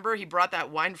 Remember, he brought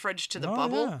that wine fridge to the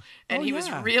bubble, and he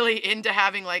was really into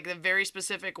having like the very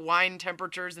specific wine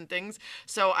temperatures and things.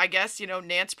 So I guess,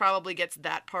 Nance probably gets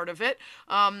that part of it.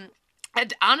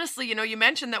 And honestly, you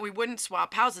mentioned that we wouldn't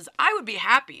swap houses. I would be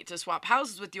happy to swap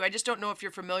houses with you. I just don't know if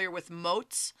you're familiar with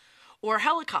moats or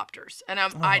helicopters. And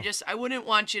I wouldn't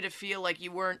want you to feel like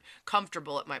you weren't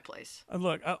comfortable at my place.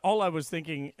 Look, all I was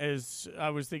thinking is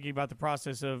about the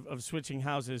process of switching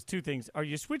houses. Two things. Are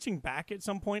you switching back at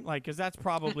some point? Like, because that's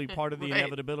probably part of the right.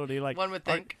 inevitability. Like, one would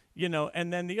think.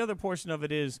 And then the other portion of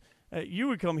it is you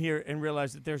would come here and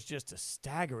realize that there's just a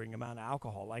staggering amount of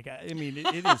alcohol. Like,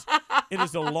 it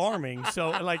is alarming. So,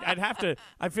 like,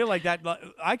 I feel like that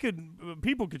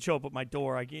people could show up at my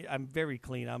door. I'm very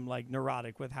clean. I'm like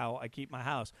neurotic with how I keep my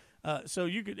house. So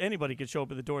anybody could show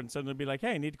up at the door and suddenly be like,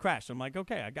 hey, I need to crash. I'm like,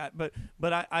 okay,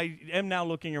 but I am now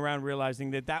looking around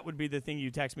realizing that would be the thing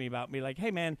you text me about. Me like,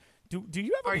 hey, man, do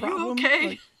you have a problem? Are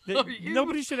you okay?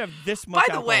 Nobody should have this much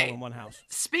alcohol in one house.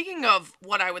 Speaking of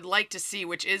what I would like to see,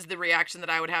 which is the reaction that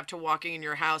I would have to walking in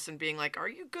your house and being like, are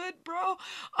you good, bro?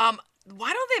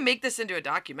 Why don't they make this into a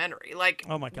documentary? Like,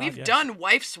 oh my God, we've done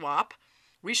wife swap.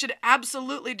 We should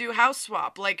absolutely do house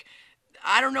swap. Like,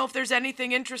 I don't know if there's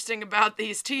anything interesting about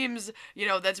these teams,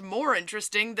 that's more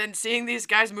interesting than seeing these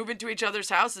guys move into each other's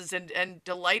houses and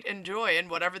delight and joy in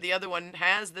whatever the other one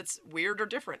has that's weird or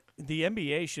different. The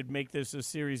NBA should make this a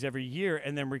series every year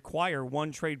and then require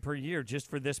one trade per year just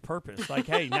for this purpose. Like,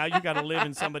 hey, now you got to live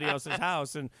in somebody else's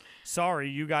house, and sorry,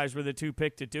 you guys were the two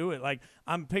picked to do it. Like,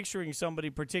 I'm picturing somebody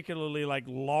particularly like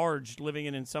large living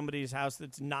in somebody's house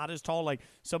that's not as tall, like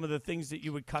some of the things that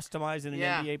you would customize in an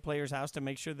NBA player's house to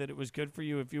make sure that it was good. good for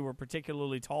you if you were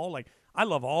particularly tall. Like, I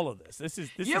love all of this. This You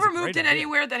is ever a great moved in idea.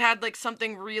 anywhere that had like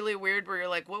something really weird where you're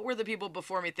like, what were the people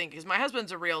before me thinking? Because my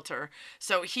husband's a realtor,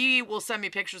 so he will send me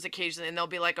pictures occasionally, and there'll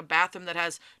be like a bathroom that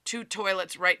has 2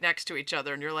 toilets right next to each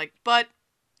other, and you're like, but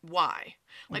why?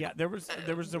 Like, Yeah, there was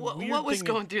a weird what was thing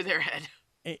going through their head?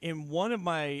 in one of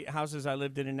my houses I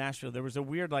lived in Nashville, there was a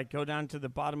weird, like, go down to the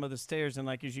bottom of the stairs, and,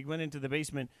 like, as you went into the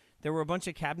basement, there were a bunch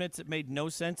of cabinets that made no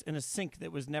sense and a sink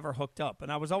that was never hooked up.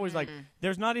 And I was always like,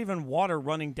 there's not even water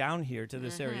running down here to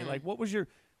this area. Like, what was your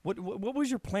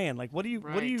plan? Like, what do you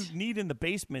Right. need in the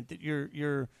basement that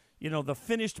your the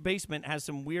finished basement has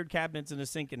some weird cabinets and a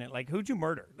sink in it? Like, who'd you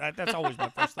murder? That's always my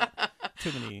first thought.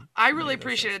 Too many. I too many really of those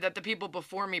appreciated that the people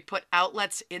before me put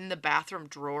outlets in the bathroom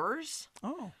drawers,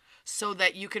 things. Oh. so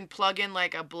that you can plug in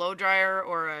like a blow dryer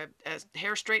or a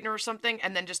hair straightener or something,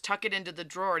 and then just tuck it into the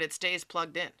drawer and it stays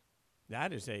plugged in.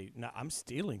 That is I'm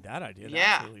stealing that idea.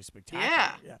 Yeah. That's really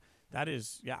spectacular. Yeah. That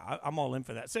is, I'm all in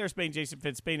for that. Sarah Spain, Jason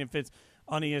Fitz, Spain and Fitz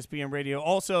on ESPN Radio.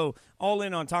 Also, all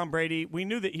in on Tom Brady. We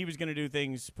knew that he was going to do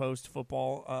things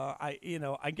post-football.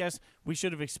 I guess we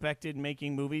should have expected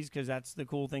making movies because that's the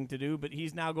cool thing to do, but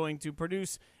he's now going to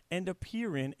produce and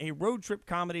appear in a road trip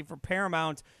comedy for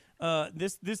Paramount.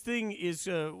 This thing is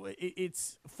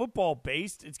it's football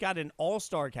based. It's got an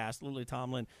all-star cast: Lily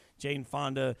Tomlin, Jane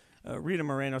Fonda, Rita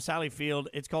Moreno, Sally Field.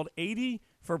 It's called 80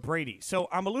 for Brady. So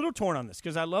I'm a little torn on this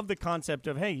because I love the concept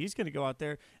of, hey, he's going to go out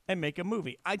there and make a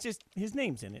movie. His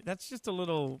name's in it. That's just a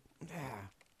little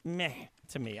meh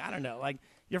to me. I don't know. Like,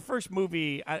 your first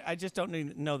movie, I just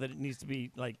don't know that it needs to be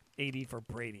like 80 for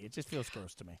Brady. It just feels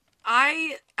gross to me.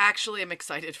 I actually am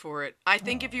excited for it. I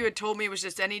think if you had told me it was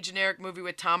just any generic movie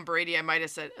with Tom Brady, I might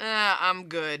have said, I'm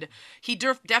good. He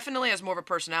definitely has more of a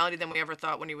personality than we ever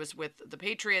thought when he was with the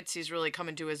Patriots. He's really come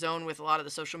into his own with a lot of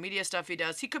the social media stuff he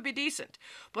does. He could be decent.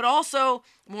 But also,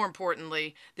 more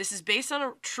importantly, this is based on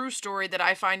a true story that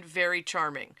I find very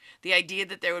charming. The idea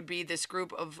that there would be this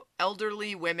group of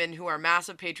elderly women who are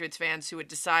massive Patriots fans who would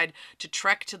decide to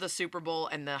trek to the Super Bowl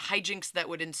and the hijinks that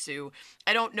would ensue.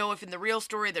 I don't know if in the real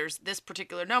story there's this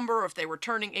particular number or if they were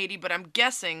turning 80, but I'm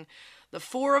guessing the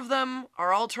 4 of them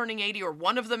are all turning 80 or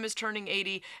one of them is turning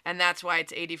 80, and that's why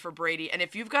it's 80 for Brady. And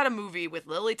if you've got a movie with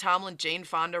Lily Tomlin, Jane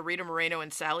Fonda, Rita Moreno,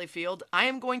 and Sally Field, I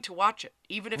am going to watch it,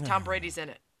 even if Tom Brady's in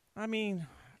it. I mean,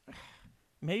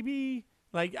 maybe,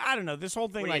 like, I don't know. This whole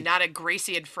thing, Were you like, not a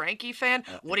Gracie and Frankie fan?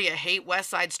 What do you hate West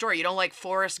Side Story? You don't like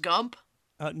Forrest Gump?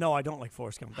 no, I don't like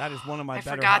Forrest Gump. That is one of my I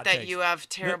better forgot hot that takes. you have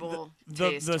terrible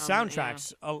taste. The on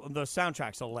soundtracks, the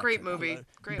soundtracks electric. Great movie.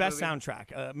 Great best movie.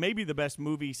 soundtrack. Maybe the best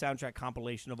movie soundtrack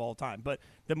compilation of all time. But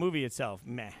the movie itself,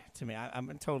 meh to me.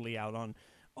 I'm totally out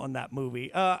on that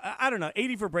movie. I don't know.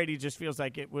 80 for Brady just feels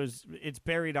like it's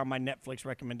buried on my Netflix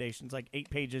recommendations, like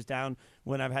 8 pages down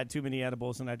when I've had too many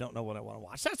edibles and I don't know what I want to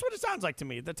watch. That's what it sounds like to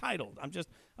me. The title.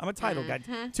 I'm a title guy.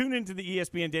 Tune into the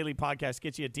ESPN Daily Podcast.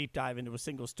 Gets you a deep dive into a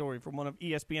single story from one of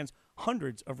ESPN's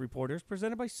hundreds of reporters,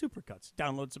 presented by Supercuts.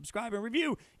 Download, subscribe, and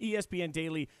review ESPN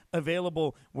Daily,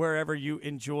 available wherever you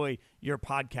enjoy your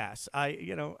podcasts.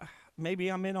 Maybe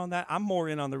I'm in on that. I'm more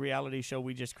in on the reality show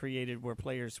we just created where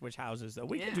players switch houses. Though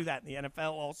we could do that in the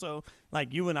NFL also.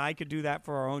 Like, you and I could do that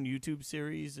for our own YouTube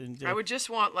series. And I would just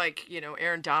want, like,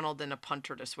 Aaron Donald and a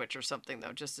punter to switch or something,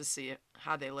 though, just to see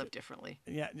how they live differently.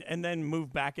 yeah, and then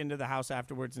move back into the house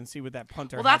afterwards and see what that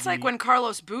punter. Well, that's had to like eat. when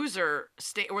Carlos Boozer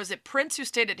stayed. Was it Prince who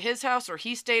stayed at his house, or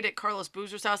he stayed at Carlos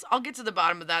Boozer's house? I'll get to the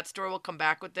bottom of that story. We'll come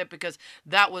back with it because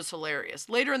that was hilarious.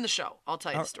 Later in the show, I'll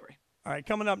tell you the story. All right,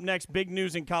 coming up next, big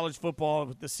news in college football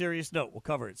with the serious note. We'll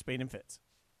cover it. Spain and Fitz.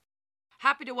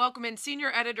 Happy to welcome in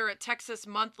senior editor at Texas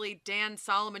Monthly, Dan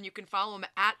Solomon. You can follow him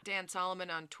at Dan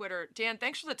Solomon on Twitter. Dan,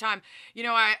 thanks for the time.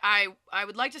 I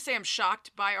would like to say I'm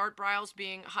shocked by Art Briles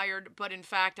being hired, but in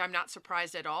fact, I'm not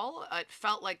surprised at all. It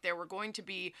felt like there were going to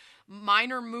be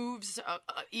minor moves,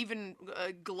 even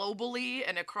globally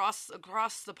and across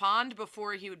the pond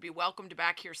before he would be welcomed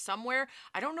back here somewhere.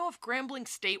 I don't know if Grambling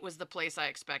State was the place I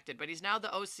expected, but he's now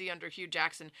the OC under Hugh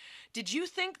Jackson. Did you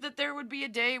think that there would be a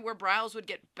day where Briles would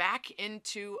get back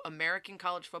into American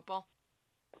college football?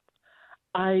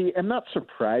 I am not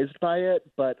surprised by it,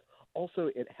 but also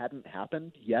it hadn't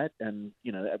happened yet. And,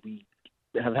 we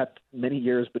have had many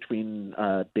years between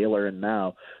Baylor and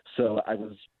now. So I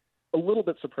was a little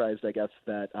bit surprised, I guess,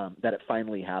 that it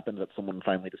finally happened, that someone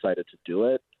finally decided to do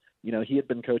it. He had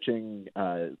been coaching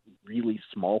really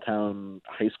small-town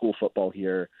high school football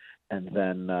here and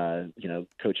then,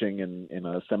 coaching in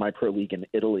a semi-pro league in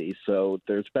Italy. So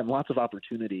there's been lots of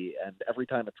opportunity, and every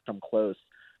time it's come close,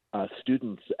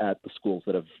 students at the schools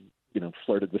that have,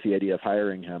 flirted with the idea of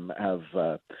hiring him have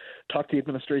talked the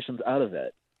administrations out of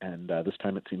it. And this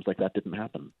time it seems like that didn't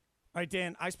happen. All right,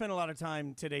 Dan, I spent a lot of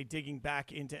time today digging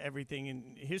back into everything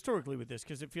and historically with this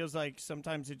because it feels like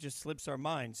sometimes it just slips our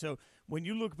mind. So when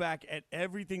you look back at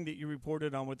everything that you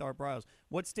reported on with Art Briles,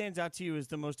 what stands out to you as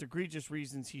the most egregious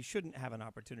reasons he shouldn't have an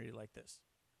opportunity like this?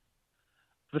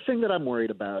 The thing that I'm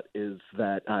worried about is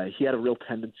that he had a real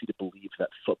tendency to believe that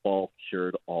football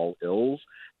cured all ills,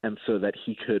 and so that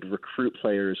he could recruit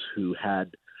players who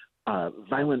had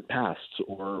violent pasts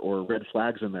or red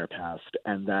flags in their past,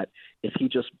 and that if he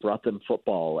just brought them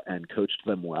football and coached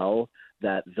them well,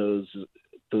 that those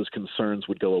concerns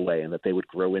would go away and that they would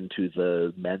grow into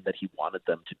the men that he wanted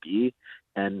them to be.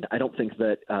 And I don't think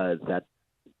that that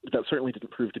certainly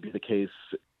didn't prove to be the case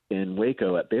in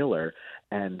Waco at Baylor,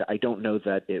 and I don't know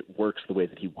that it works the way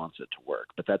that he wants it to work.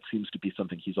 But that seems to be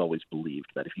something he's always believed,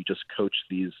 that if you just coach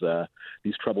these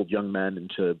troubled young men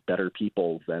into better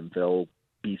people, then they'll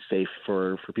be safe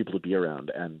for people to be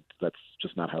around, and that's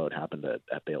just not how it happened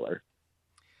at Baylor.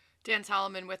 Dan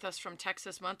Solomon with us from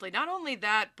Texas Monthly. Not only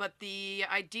that, but the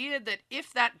idea that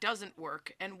if that doesn't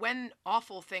work and when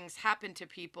awful things happen to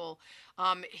people,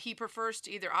 he prefers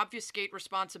to either obfuscate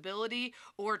responsibility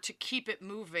or to keep it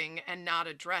moving and not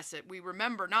address it. We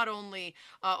remember not only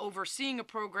overseeing a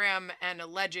program and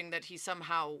alleging that he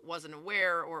somehow wasn't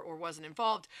aware or wasn't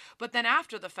involved, but then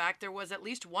after the fact, there was at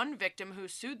least one victim who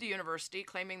sued the university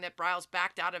claiming that Briles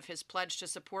backed out of his pledge to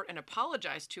support and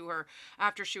apologize to her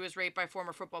after she was raped by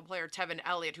former football player Tevin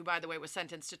Elliott, who, by the way, was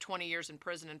sentenced to 20 years in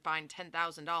prison and fined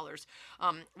 $10,000,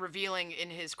 revealing in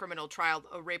his criminal trial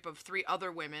a rape of 3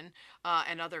 other women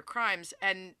and other crimes.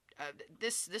 And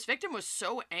this victim was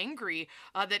so angry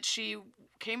that she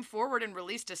came forward and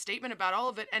released a statement about all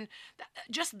of it. And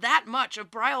just that much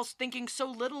of Briles thinking so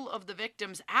little of the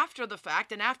victims after the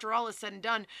fact and after all is said and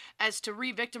done as to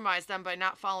re-victimize them by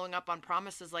not following up on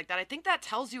promises like that. I think that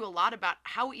tells you a lot about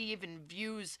how he even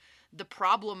views the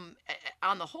problem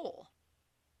on the whole.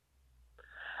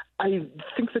 I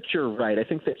think that you're right. I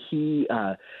think that he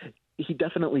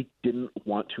definitely didn't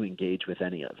want to engage with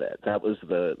any of it. That was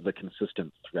the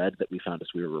consistent thread that we found as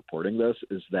we were reporting this,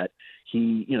 is that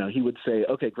he would say,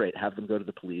 okay, great, have them go to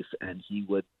the police, and he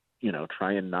would,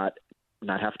 try and not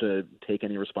have to take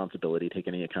any responsibility, take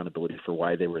any accountability for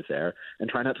why they were there, and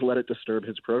try not to let it disturb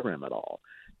his program at all.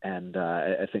 And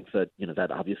I think that, that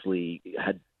obviously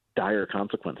had dire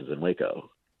consequences in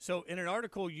Waco. So in an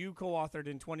article you co-authored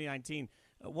in 2019,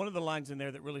 one of the lines in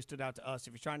there that really stood out to us,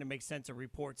 if you're trying to make sense of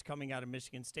reports coming out of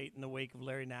Michigan State in the wake of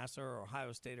Larry Nassar or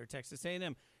Ohio State or Texas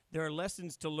A&M, there are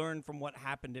lessons to learn from what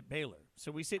happened at Baylor. So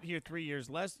we sit here 3 years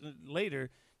later.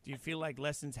 Do you feel like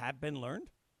lessons have been learned?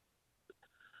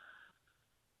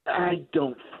 I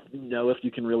don't know if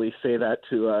you can really say that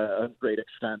to a great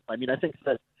extent. I mean, I think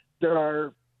that there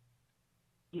are,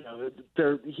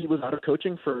 he was out of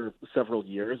coaching for several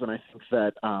years, and I think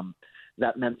that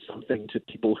that meant something to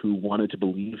people who wanted to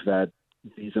believe that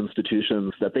these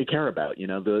institutions that they care about,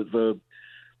 the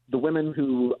women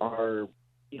who are,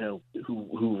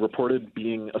 who reported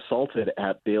being assaulted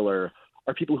at Baylor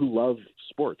are people who love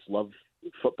sports, love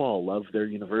football, love their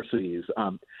universities.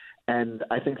 And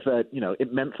I think that,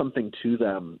 it meant something to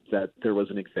them that there was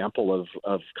an example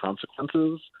of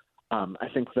consequences. I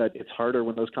think that it's harder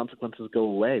when those consequences go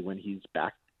away, when he's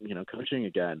back, coaching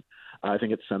again. I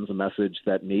think it sends a message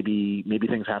that maybe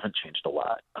things haven't changed a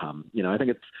lot. I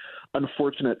think it's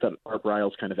unfortunate that Art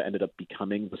Briles kind of ended up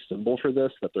becoming the symbol for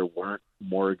this, that there weren't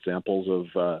more examples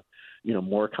of,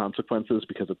 more consequences,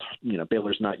 because it's,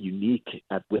 Baylor's not unique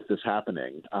with this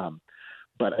happening.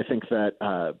 But I think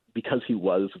that because he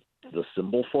was the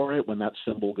symbol for it, when that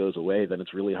symbol goes away, then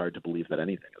it's really hard to believe that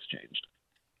anything has changed.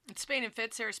 It's Spain and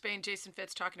Fitz, Sarah Spain, Jason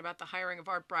Fitz, talking about the hiring of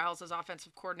Art Briles as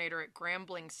offensive coordinator at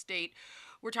Grambling State.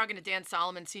 We're talking to Dan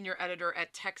Solomon, senior editor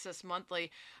at Texas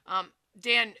Monthly.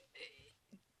 Dan,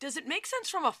 does it make sense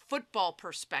from a football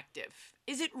perspective?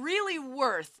 Is it really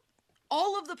worth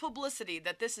all of the publicity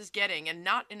that this is getting, and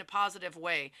not in a positive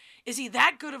way? Is he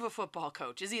that good of a football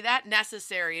coach? Is he that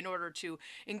necessary in order to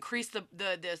increase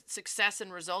the success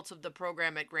and results of the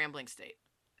program at Grambling State?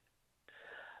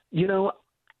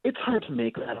 It's hard to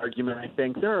make that argument, I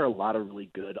think. There are a lot of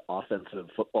really good offensive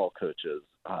football coaches.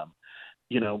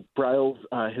 Briles,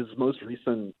 his most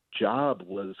recent job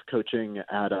was coaching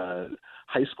at a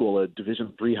high school, a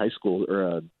Division III high school, or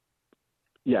a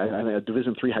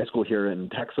Division III high school here in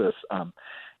Texas.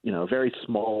 A very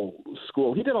small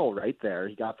school. He did all right there.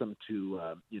 He got them to,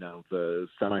 the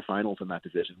semifinals in that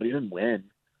division, but he didn't win.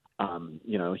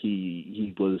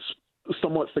 He was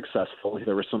somewhat successful.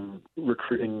 There were some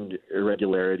recruiting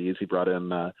irregularities. He brought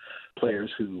in players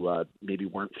who maybe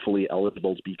weren't fully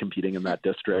eligible to be competing in that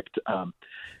district.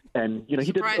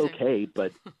 He did okay,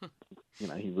 but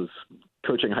he was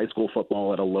coaching high school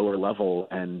football at a lower level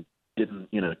and didn't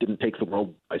take the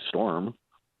world by storm.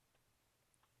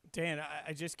 Dan,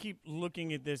 I just keep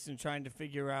looking at this and trying to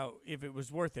figure out if it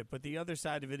was worth it. But the other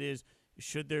side of it is,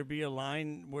 should there be a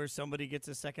line where somebody gets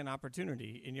a second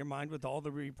opportunity? In your mind, with all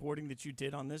the reporting that you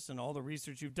did on this and all the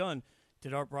research you've done,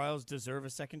 did Art Briles deserve a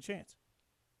second chance?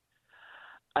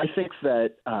 I think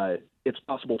that it's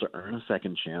possible to earn a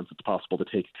second chance. It's possible to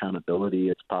take accountability.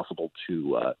 It's possible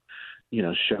to,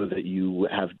 show that you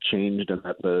have changed and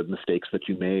that the mistakes that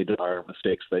you made are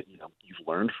mistakes that, you've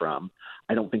learned from.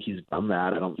 I don't think he's done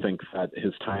that. I don't think that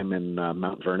his time in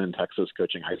Mount Vernon, Texas,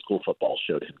 coaching high school football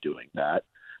showed him doing that.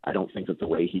 I don't think that the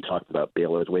way he talked about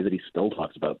Baylor, the way that he still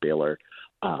talks about Baylor,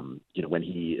 when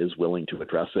he is willing to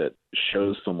address it,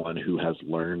 shows someone who has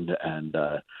learned and,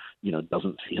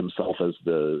 doesn't see himself as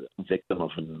the victim of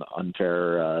an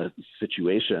unfair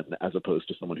situation as opposed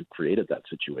to someone who created that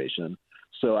situation.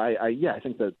 So I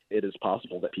think that it is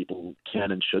possible that people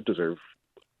can and should deserve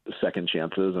second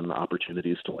chances and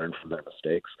opportunities to learn from their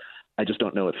mistakes. I just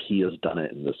don't know if he has done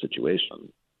it in this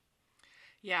situation.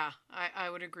 Yeah, I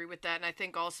would agree with that. And I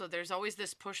think also there's always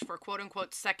this push for quote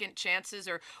unquote second chances,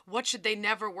 or what should they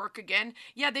never work again?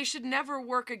 Yeah, they should never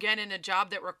work again in a job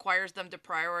that requires them to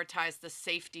prioritize the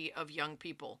safety of young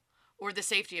people. Or the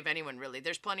safety of anyone, really.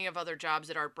 There's plenty of other jobs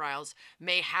that Art Briles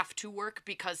may have to work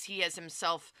because he has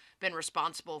himself been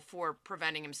responsible for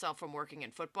preventing himself from working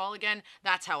in football again.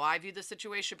 That's how I view the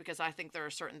situation, because I think there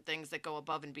are certain things that go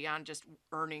above and beyond just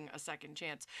earning a second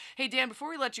chance. Hey, Dan, before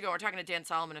we let you go, we're talking to Dan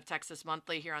Solomon of Texas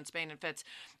Monthly here on Spain and Fitz.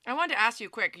 I wanted to ask you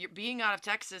quick, you're being out of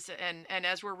Texas, and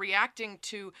as we're reacting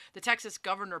to the Texas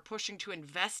governor pushing to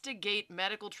investigate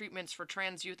medical treatments for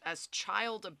trans youth as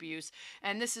child abuse,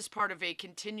 and this is part of a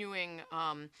continuing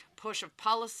push of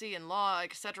policy and law,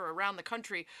 et cetera, around the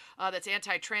country that's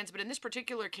anti-trans. But in this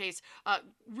particular case,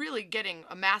 really getting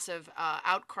a massive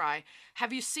outcry.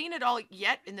 Have you seen it all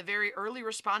yet in the very early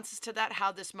responses to that,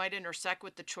 how this might intersect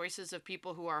with the choices of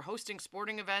people who are hosting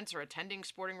sporting events or attending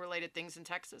sporting-related things in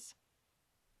Texas?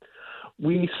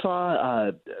 We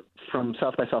saw from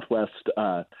South by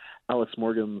Southwest, Alex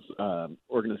Morgan's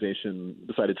organization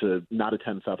decided to not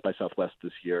attend South by Southwest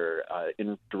this year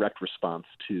in direct response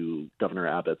to Governor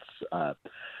Abbott's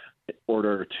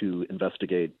order to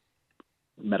investigate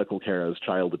medical care as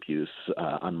child abuse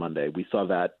on Monday. We saw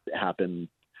that happen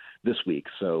this week.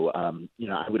 So,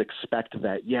 I would expect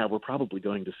that, we're probably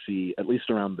going to see, at least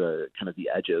around the kind of the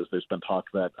edges, there's been talk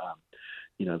that,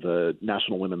 the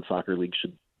National Women's Soccer League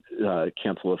should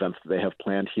cancel events that they have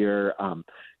planned here.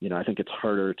 I think it's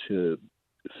harder to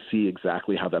see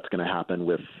exactly how that's going to happen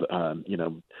with,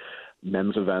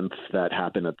 men's events that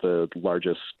happen at the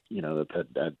largest,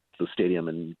 at the stadium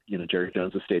and, Jerry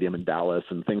Jones' stadium in Dallas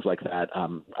and things like that.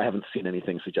 I haven't seen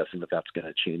anything suggesting that that's going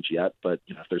to change yet, but,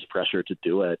 if there's pressure to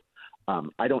do it,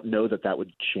 I don't know that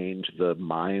would change the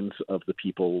minds of the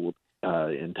people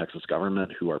in Texas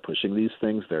government who are pushing these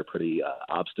things. They're pretty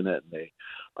obstinate, and they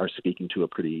are speaking to a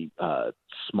pretty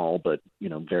small but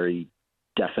very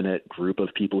definite group of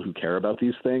people who care about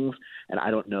these things. And I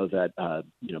don't know that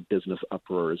business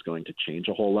uproar is going to change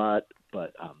a whole lot,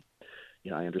 but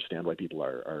I understand why people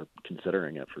are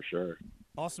considering it for sure.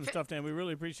 Awesome stuff, Dan. We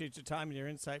really appreciate your time and your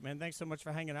insight, man. Thanks so much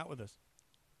for hanging out with us.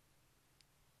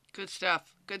 Good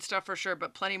stuff. Good stuff for sure,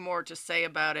 but plenty more to say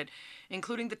about it,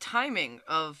 including the timing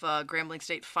of Grambling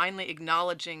State finally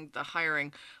acknowledging the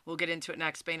hiring. We'll get into it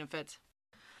next. Spain and Fitz.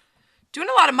 Doing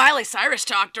a lot of Miley Cyrus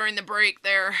talk during the break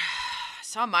there.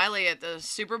 Saw Miley at the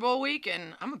Super Bowl week,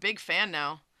 and I'm a big fan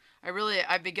now.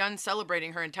 I've begun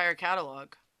celebrating her entire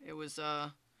catalog. It was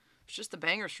just the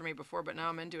bangers for me before, but now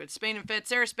I'm into it. Spain and Fitz,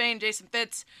 Sarah Spain, Jason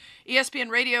Fitz, ESPN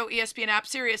Radio, ESPN app,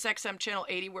 Sirius XM Channel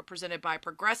 80. We're presented by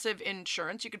Progressive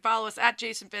Insurance. You can follow us at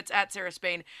Jason Fitz, at Sarah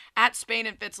Spain, at Spain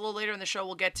and Fitz. A little later in the show,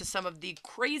 we'll get to some of the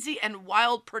crazy and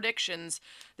wild predictions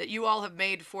that you all have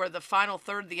made for the final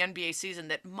third of the NBA season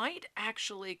that might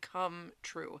actually come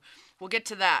true. We'll get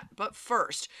to that. But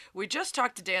first, we just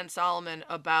talked to Dan Solomon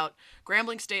about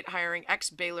Grambling State hiring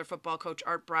ex-Baylor football coach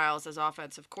Art Briles as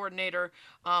offensive coordinator.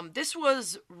 This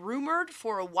was rumored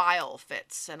for a while,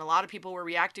 Fitz, and a lot of people were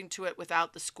reacting to it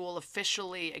without the school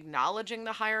officially acknowledging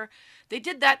the hire. They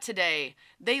did that today.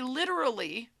 They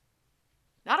literally,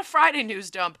 not a Friday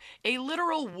news dump, a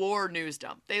literal war news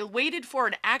dump. They waited for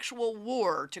an actual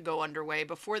war to go underway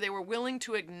before they were willing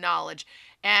to acknowledge.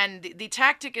 And the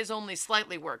tactic is only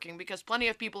slightly working because plenty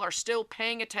of people are still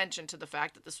paying attention to the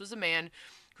fact that this was a man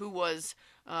who was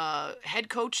head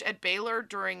coach at Baylor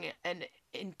during an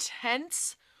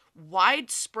intense,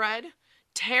 widespread,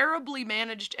 terribly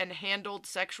managed and handled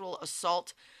sexual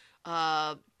assault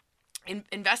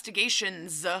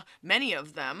investigations, many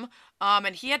of them,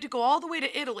 and he had to go all the way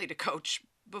to Italy to coach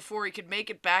before he could make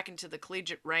it back into the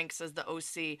collegiate ranks as the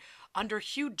OC under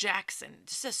Hugh Jackson.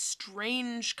 Just a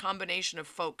strange combination of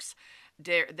folks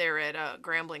there at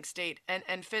Grambling State.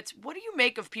 And Fitz, what do you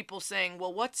make of people saying,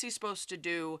 well, what's he supposed to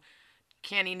do?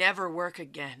 Can he never work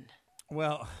again?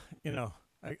 Well,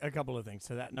 a couple of things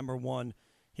to that. Number one,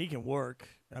 he can work.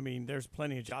 I mean, there's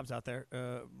plenty of jobs out there.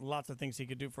 Lots of things he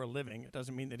could do for a living. It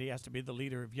doesn't mean that he has to be the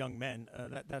leader of young men.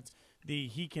 That's the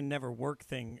he can never work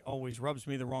thing always rubs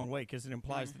me the wrong way because it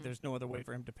implies that there's no other way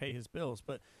for him to pay his bills.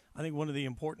 But I think one of the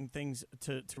important things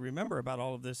to remember about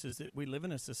all of this is that we live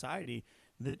in a society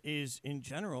that is, in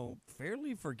general,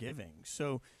 fairly forgiving.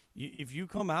 So if you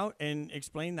come out and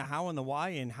explain the how and the why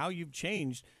and how you've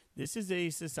changed, this is a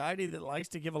society that likes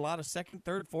to give a lot of second,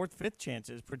 third, fourth, fifth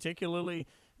chances, particularly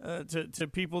to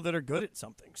people that are good at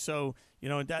something. So,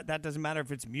 that doesn't matter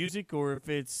if it's music or if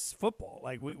it's football.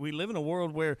 Like we live in a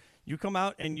world where you come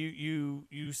out and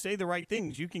you say the right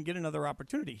things, you can get another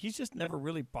opportunity. He's just never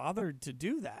really bothered to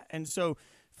do that. And so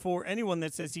for anyone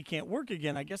that says he can't work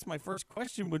again, I guess my first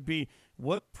question would be,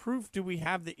 what proof do we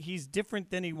have that he's different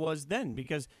than he was then?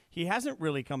 Because he hasn't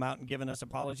really come out and given us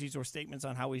apologies or statements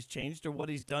on how he's changed or what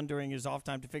he's done during his off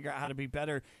time to figure out how to be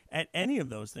better at any of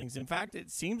those things. In fact,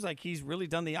 it seems like he's really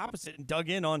done the opposite and dug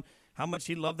in on how much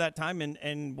he loved that time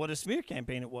and what a smear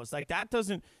campaign it was. Like that's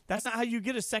not how you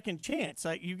get a second chance.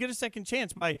 Like you get a second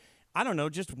chance by, I don't know,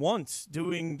 just once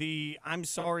doing the I'm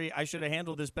sorry, I should have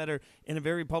handled this better in a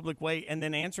very public way and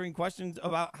then answering questions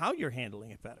about how you're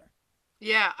handling it better.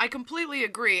 Yeah, I completely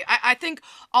agree. I think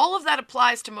all of that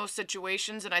applies to most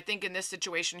situations, and I think in this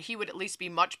situation, he would at least be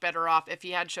much better off if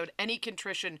he had showed any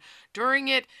contrition during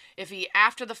it, if he,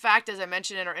 after the fact, as I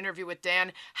mentioned in our interview with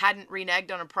Dan, hadn't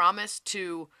reneged on a promise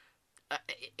to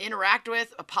interact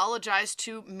with, apologize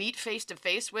to, meet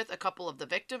face-to-face with a couple of the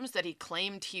victims that he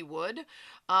claimed he would.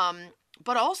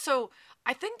 But also,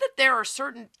 I think that there are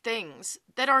certain things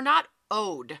that are not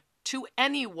owed to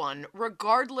anyone,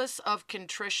 regardless of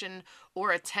contrition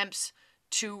or attempts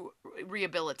to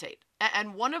rehabilitate.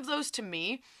 And one of those, to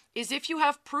me, is if you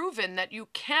have proven that you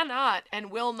cannot and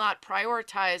will not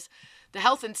prioritize the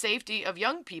health and safety of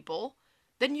young people,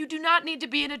 then you do not need to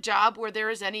be in a job where there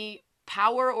is any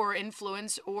power or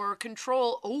influence or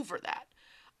control over that.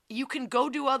 You can go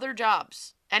do other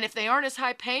jobs. And if they aren't as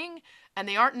high paying and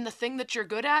they aren't in the thing that you're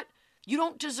good at, you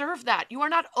don't deserve that. You are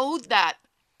not owed that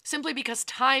simply because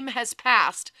time has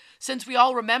passed since we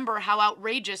all remember how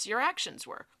outrageous your actions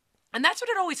were. And that's what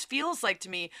it always feels like to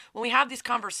me when we have these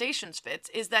conversations, Fitz,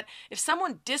 is that if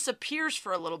someone disappears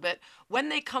for a little bit, when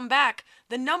they come back,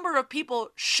 the number of people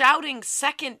shouting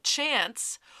second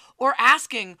chance or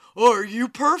asking, are you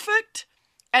perfect?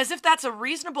 As if that's a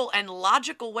reasonable and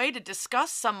logical way to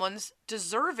discuss someone's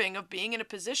deserving of being in a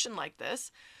position like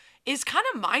this is kind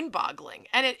of mind-boggling.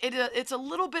 And it's a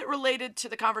little bit related to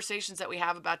the conversations that we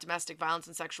have about domestic violence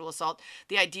and sexual assault.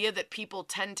 The idea that people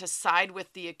tend to side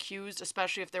with the accused,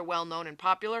 especially if they're well-known and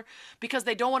popular, because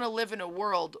they don't want to live in a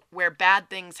world where bad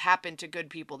things happen to good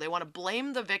people. They want to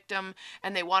blame the victim,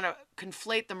 and they want to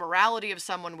conflate the morality of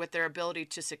someone with their ability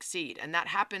to succeed. And that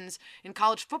happens in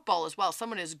college football as well.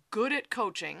 Someone is good at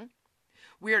coaching.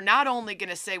 We are not only going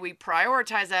to say we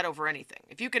prioritize that over anything.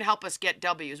 If you can help us get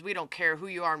W's, we don't care who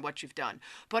you are and what you've done.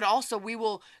 But also we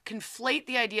will conflate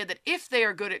the idea that if they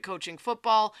are good at coaching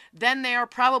football, then they are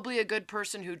probably a good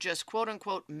person who just quote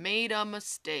unquote made a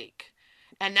mistake.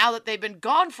 And now that they've been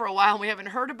gone for a while and we haven't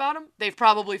heard about them, they've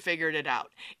probably figured it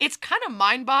out. It's kind of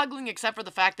mind-boggling, except for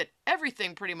the fact that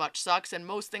everything pretty much sucks and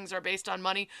most things are based on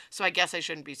money, so I guess I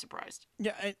shouldn't be surprised.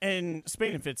 Yeah, and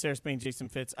Spain and Fitz, Sarah Spain, Jason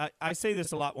Fitz, I say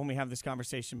this a lot when we have this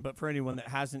conversation, but for anyone that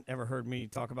hasn't ever heard me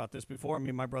talk about this before, I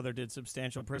mean, my brother did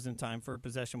substantial prison time for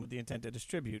possession with the intent to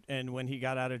distribute, and when he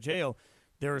got out of jail,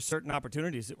 there are certain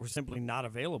opportunities that were simply not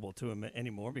available to him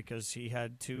anymore because he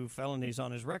had 2 felonies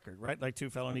on his record, right? Like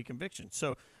 2 felony convictions.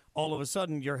 So all of a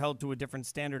sudden you're held to a different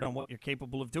standard on what you're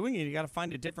capable of doing, and you got to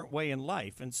find a different way in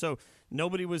life. And so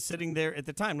nobody was sitting there at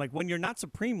the time. Like when you're not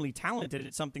supremely talented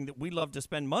at something that we love to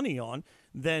spend money on,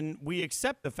 then we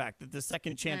accept the fact that the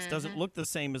second chance doesn't look the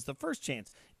same as the first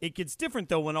chance. It gets different,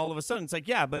 though, when all of a sudden it's like,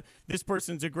 yeah, but this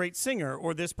person's a great singer,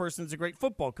 or this person's a great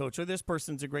football coach, or this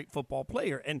person's a great football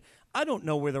player. And I don't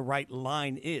know where the right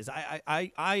line is.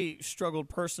 I struggled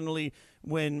personally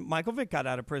when Michael Vick got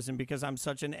out of prison because I'm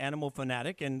such an animal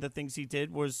fanatic, and the things he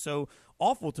did was so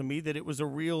awful to me that it was a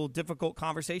real difficult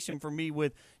conversation for me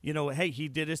with, hey, he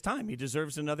did his time. He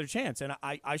deserves another chance. And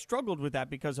I struggled with that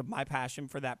because of my passion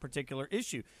for that particular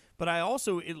issue. But I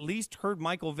also at least heard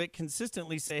Michael Vick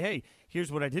consistently say, hey,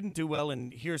 here's what I didn't do well,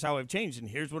 and here's how I've changed, and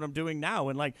here's what I'm doing now.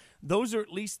 And, like, those are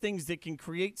at least things that can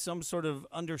create some sort of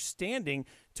understanding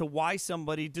to why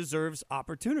somebody deserves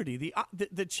opportunity.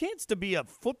 The chance to be a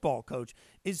football coach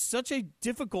is such a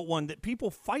difficult one that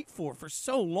people fight for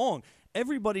so long.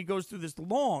 Everybody goes through this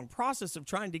long process of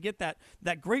trying to get that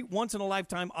great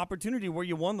once-in-a-lifetime opportunity where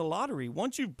you won the lottery.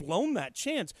 Once you've blown that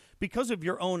chance because of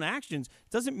your own actions,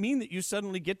 doesn't mean that you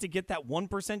suddenly get that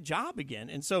 1% job again.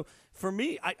 And so for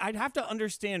me, I'd have to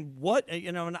understand what,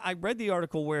 and I read the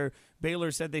article where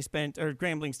Baylor said they spent, or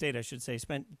Grambling State, I should say,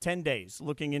 spent 10 days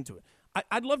looking into it.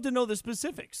 I'd love to know the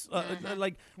specifics.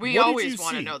 Like, we always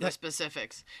want to know the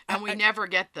specifics, and we never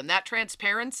get them. That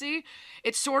transparency,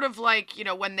 it's sort of like,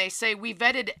 when they say we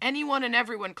vetted anyone and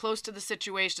everyone close to the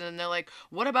situation, and they're like,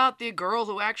 what about the girl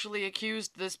who actually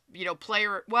accused this,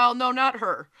 player? Well, no, not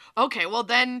her. Okay, well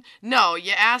then, no,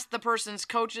 you ask the person's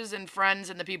coaches and friends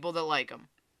and the people that like them.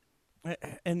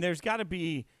 And there's got to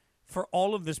be, for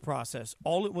all of this process,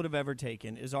 all it would have ever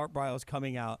taken is Art Briles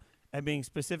coming out and being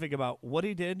specific about what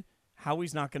he did, how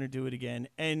he's not going to do it again,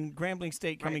 and Grambling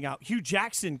State coming out, Hugh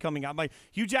Jackson coming out.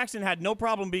 Hugh Jackson had no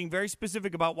problem being very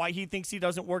specific about why he thinks he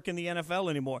doesn't work in the NFL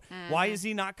anymore. Mm-hmm. Why is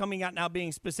he not coming out now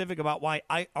being specific about why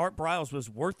Art Briles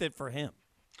was worth it for him?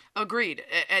 Agreed.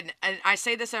 And I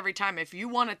say this every time. If you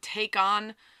want to take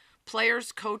on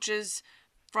players, coaches,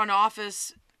 front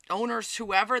office, owners,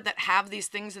 whoever that have these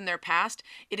things in their past,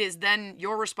 it is then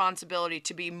your responsibility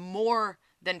to be more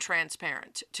than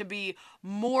transparent, to be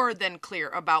more than clear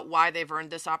about why they've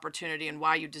earned this opportunity and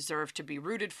why you deserve to be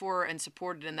rooted for and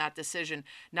supported in that decision,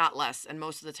 not less. And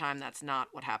most of the time, that's not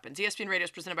what happens. ESPN Radio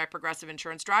is presented by Progressive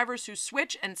Insurance. Drivers who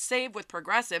switch and save with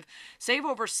Progressive save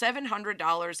over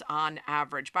 $700 on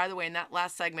average. By the way, in that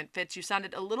last segment, Fitz, you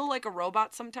sounded a little like a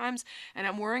robot sometimes, and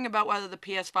I'm worrying about whether the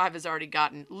PS5 has already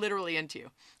gotten literally into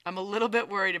you. I'm a little bit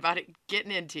worried about it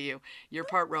getting into you. You're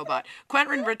part robot.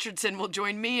 Quentin Richardson will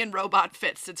join me and Robot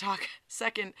Fitz to talk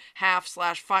second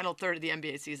half/final third of the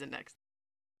NBA season next.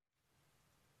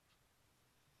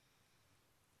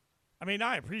 I mean,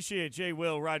 I appreciate Jay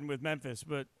Will riding with Memphis,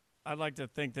 but I'd like to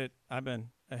think that I've been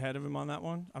ahead of him on that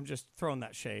one. I'm just throwing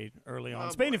that shade early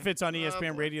on. Spain and Fitz on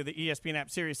ESPN Radio, the ESPN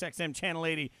app, Sirius XM, Channel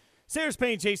 80. Sarah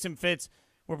Spain, Jason Fitz.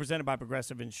 We're presented by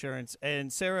Progressive Insurance.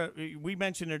 And, Sarah, we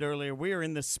mentioned it earlier. We are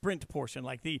in the sprint portion,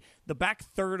 like the back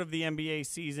third of the NBA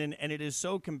season, and it is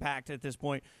so compact at this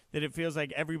point that it feels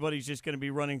like everybody's just going to be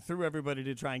running through everybody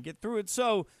to try and get through it.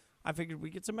 So I figured we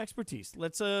get some expertise.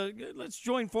 Let's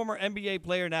join former NBA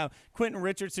player now, Quentin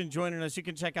Richardson, joining us. You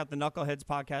can check out the Knuckleheads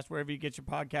podcast wherever you get your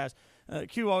podcast.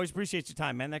 Q, always appreciate your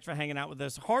time, man. Thanks for hanging out with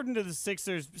us. Harden to the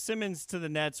Sixers, Simmons to the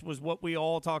Nets was what we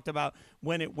all talked about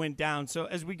when it went down. So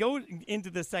as we go into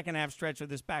the second half stretch of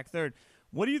this back third,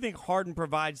 what do you think Harden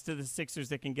provides to the Sixers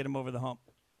that can get him over the hump?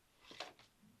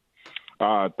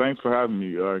 Thanks for having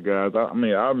me, guys. I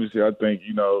mean, obviously, I think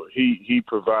he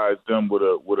provides them with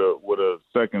a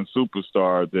second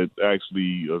superstar that's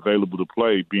actually available to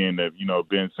play, being that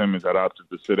Ben Simmons had opted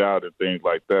to sit out and things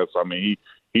like that. So I mean,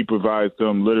 he provides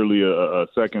them literally a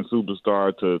second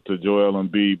superstar to Joel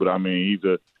Embiid. But I mean,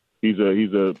 he's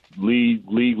a league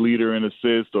leader in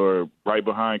assists, or right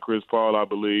behind Chris Paul, I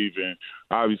believe. And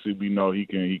obviously, we know he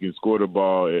can score the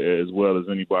ball as well as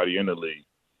anybody in the league.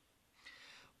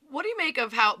 What do you make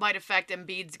of how it might affect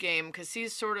Embiid's game? Because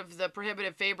he's sort of the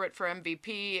prohibitive favorite for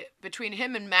MVP. Between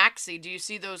him and Maxey, do you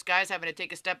see those guys having to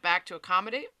take a step back to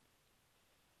accommodate?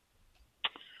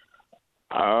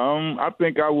 I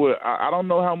think I would. I don't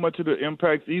know how much of it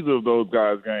impacts either of those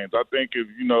guys' games. I think if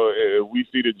we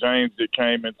see the James that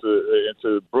came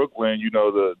into Brooklyn,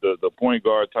 the point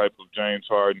guard type of James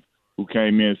Harden, who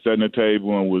came in setting the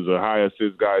table and was a high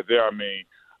assist guy there. I mean,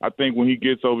 I think when he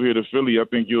gets over here to Philly, I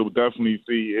think you'll definitely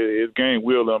see his game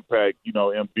will impact,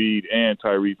 Embiid and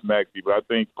Tyrese Maxey. But I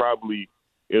think probably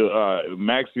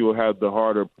Maxey will have the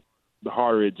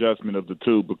harder adjustment of the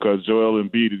two, because Joel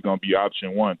Embiid is going to be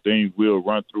option one. Things will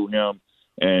run through him,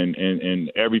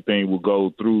 and everything will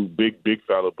go through big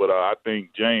fella. But I think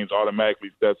James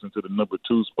automatically steps into the number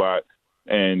 2 spot,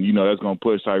 and that's going to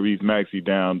push Tyrese Maxey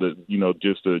down to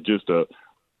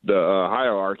the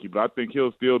hierarchy. But I think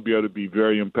he'll still be able to be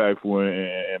very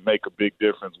impactful and make a big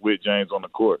difference with James on the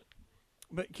court.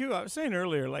 But, Q, I was saying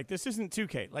earlier, this isn't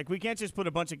 2K. We can't just put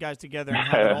a bunch of guys together and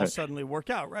have it all suddenly work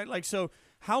out, right? So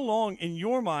how long, in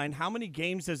your mind, how many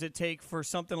games does it take for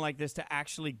something like this to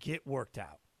actually get worked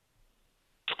out?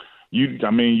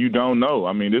 you don't know.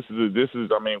 I mean, this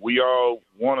is. I mean, we all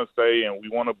want to say and we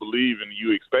want to believe, and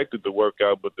you expect it to work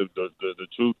out. But the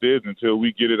truth is, until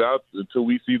we get it out, until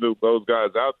we see those guys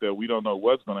out there, we don't know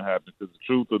what's going to happen. Because the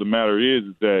truth of the matter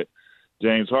is that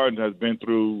James Harden has been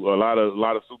through a lot of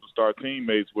superstar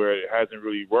teammates where it hasn't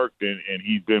really worked, and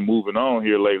he's been moving on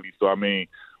here lately. So I mean,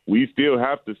 we still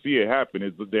have to see it happen.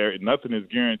 Nothing is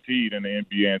guaranteed in the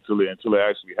NBA until it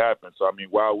actually happens. So I mean,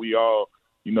 while we all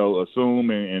assume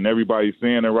and everybody's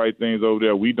saying the right things over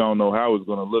there, we don't know how it's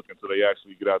going to look until they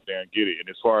actually get out there and get it. And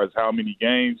as far as how many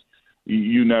games,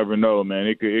 you never know, man.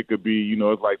 It could be,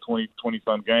 it's like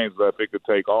 20-some games left. It could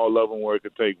take all of them, or it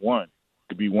could take one. It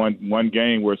could be one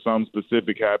game where something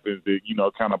specific happens that,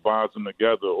 kind of bonds them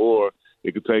together, or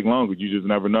it could take longer. You just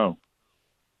never know.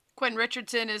 Quentin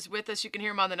Richardson is with us. You can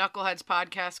hear him on the Knuckleheads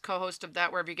podcast, co-host of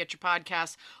that wherever you get your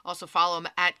podcasts. Also follow him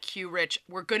at QRich.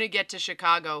 We're going to get to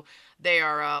Chicago. They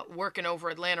are working over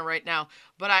Atlanta right now.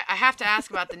 But I have to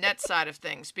ask about the Nets side of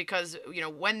things because,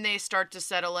 when they start to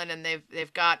settle in and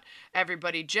they've got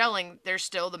everybody gelling, there's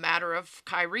still the matter of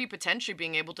Kyrie potentially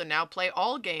being able to now play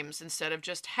all games instead of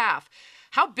just half.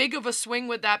 How big of a swing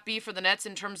would that be for the Nets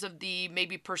in terms of the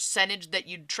maybe percentage that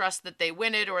you'd trust that they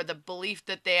win it or the belief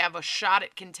that they have a shot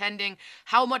at contending?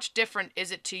 How much different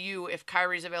is it to you if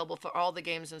Kyrie's available for all the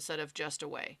games instead of just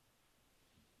away?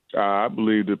 I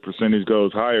believe the percentage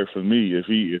goes higher for me. If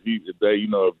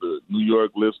the New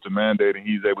York lifts the mandate and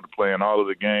he's able to play in all of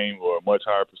the games or a much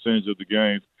higher percentage of the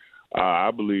games,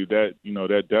 I believe that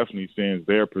that definitely sends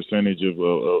their percentage of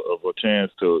a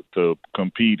chance to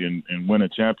compete and win a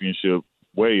championship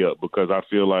way up, because I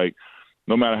feel like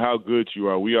no matter how good you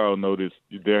are, we all know this,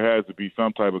 there has to be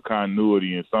some type of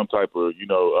continuity and some type of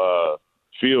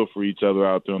feel for each other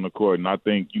out there on the court. And I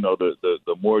think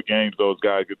the more games those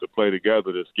guys get to play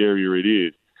together, the scarier it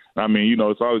is. I mean,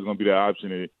 it's always going to be that option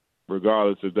that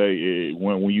regardless if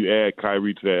when you add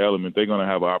Kyrie to that element, they're going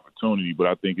to have an opportunity. But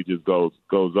I think it just goes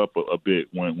up a bit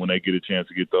when they get a chance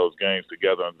to get those games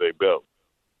together under their belt.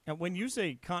 And when you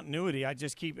say continuity, I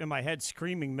just keep in my head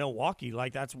screaming Milwaukee.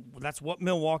 Like that's what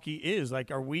Milwaukee is. Like,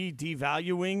 are we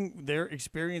devaluing their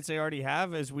experience they already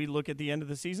have as we look at the end of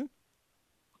the season?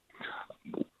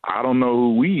 I don't know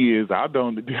who we is. I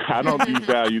don't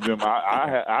devalue them.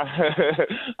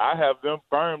 I have them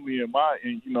firmly in my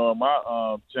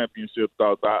championship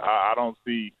thoughts. I don't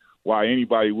see why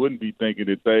anybody wouldn't be thinking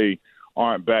that they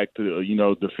aren't back to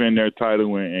defend their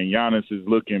title, and Giannis is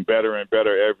looking better and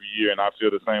better every year, and I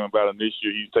feel the same about him this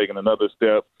year. He's taking another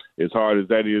step. As hard as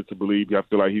that is to believe, I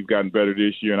feel like he's gotten better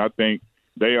this year, and I think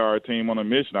they are a team on a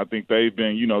mission. I think they've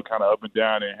been kind of up and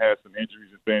down and had some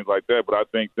injuries and things like that, but I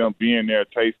think them being there,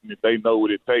 tasting it, they know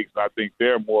what it takes. And I think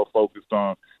they're more focused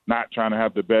on not trying to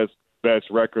have the best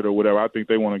record or whatever. I think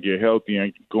they want to get healthy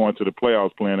and go into the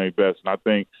playoffs playing their best, and I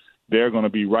think they're going to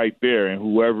be right there, and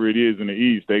whoever it is in the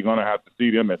East, they're going to have to see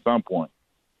them at some point.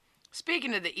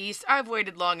 Speaking of the East, I've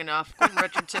waited long enough. Quentin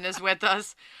Richardson is with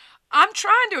us. I'm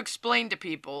trying to explain to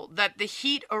people that the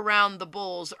heat around the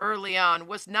Bulls early on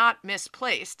was not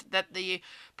misplaced, that the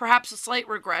perhaps a slight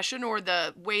regression or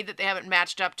the way that they haven't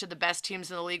matched up to the best teams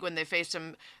in the league when they face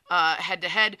them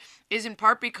head-to-head is in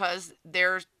part because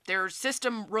their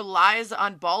system relies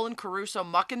on Ball and Caruso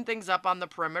mucking things up on the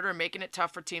perimeter and making it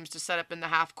tough for teams to set up in the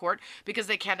half court because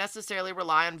they can't necessarily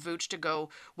rely on Vooch to go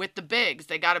with the bigs.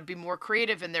 They got to be more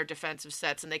creative in their defensive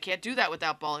sets, and they can't do that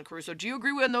without Ball and Caruso. Do you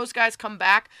agree when those guys come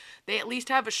back, they at least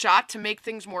have a shot to make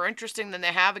things more interesting than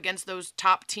they have against those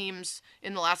top teams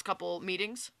in the last couple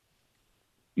meetings?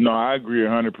 No, I agree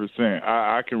 100%.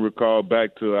 I can recall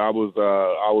back to I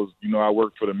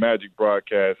worked for the Magic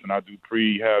broadcast, and I do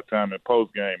pre-halftime and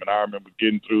post-game, and I remember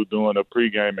getting through doing a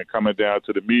pregame and coming down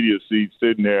to the media seat,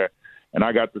 sitting there, and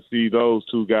I got to see those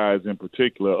two guys in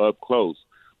particular up close,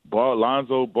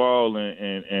 Lonzo Ball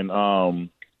and Alex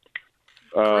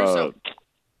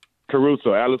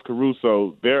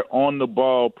Caruso. They're on the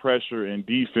ball pressure and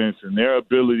defense, and their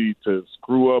ability to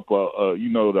screw up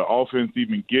the offense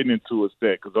even getting into a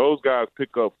set, because those guys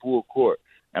pick up full court.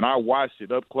 And I watched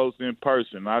it up close in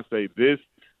person. And I say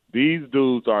these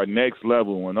dudes are next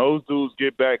level. When those dudes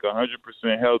get back 100%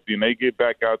 healthy and they get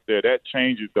back out there, that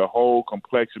changes the whole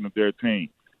complexion of their team.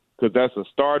 Because that's a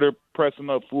starter pressing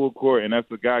up full court, and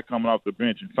that's a guy coming off the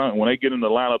bench. And when they get in the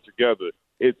lineup together,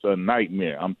 it's a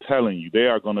nightmare. I'm telling you, they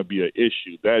are going to be an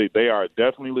issue. They are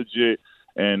definitely legit,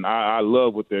 and I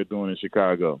love what they're doing in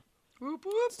Chicago.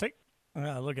 Let's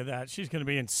Look at that. She's going to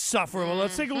be insufferable.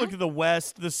 Let's take a look at the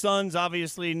West. The Suns,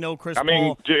 obviously, no Chris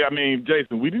Paul.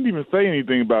 Jason, we didn't even say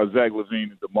anything about Zach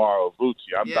LaVine and DeMar Vucci.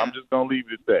 I'm just going to leave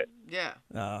it at that. Yeah.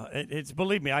 It's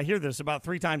believe me, I hear this about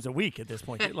 3 times a week at this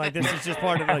point. Like, this is just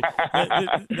part of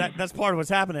that's part of what's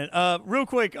happening. Real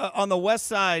quick, on the West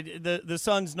side, the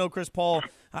Suns, no Chris Paul.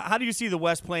 How do you see the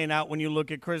West playing out when you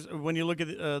look at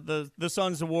the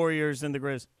Suns, the Warriors, and the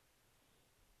Grizz?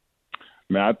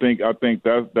 Man, I think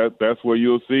that's where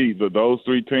you'll see those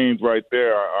 3 teams right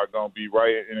there are going to be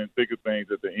right in the thick of things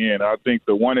at the end. I think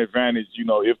the one advantage,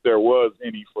 if there was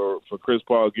any for Chris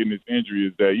Paul getting his injury,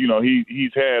 is that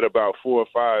he's had about 4 or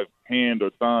 5 hand or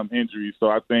thumb injuries. So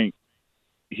I think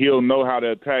he'll know how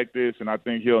to attack this, and I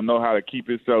think he'll know how to keep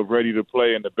himself ready to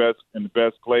play in the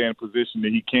best playing position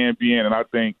that he can be in. And I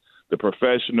think the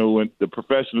professional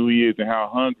he is and how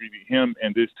hungry him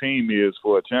and this team is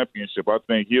for a championship, I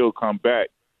think he'll come back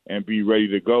and be ready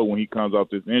to go when he comes off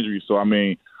this injury. So,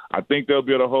 I think they'll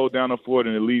be able to hold down the fort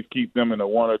and at least keep them in a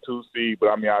 1 or 2 seed.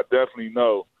 But, I definitely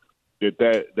know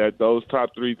that those top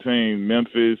 3 teams,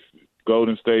 Memphis,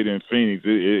 Golden State, and Phoenix,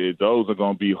 those are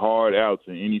going to be hard outs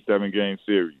in any 7-game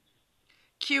series.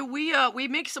 Q, we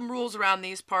make some rules around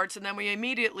these parts, and then we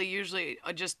immediately usually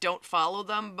just don't follow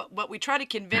them. But we try to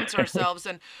convince ourselves,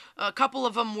 and a couple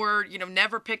of them were,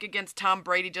 never pick against Tom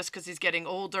Brady just because he's getting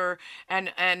older,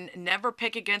 and never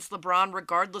pick against LeBron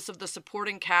regardless of the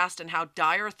supporting cast and how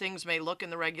dire things may look in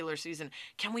the regular season.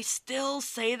 Can we still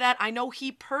say that? I know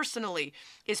he personally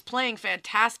is playing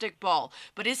fantastic ball,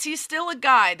 but is he still a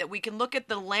guy that we can look at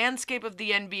the landscape of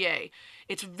the NBA?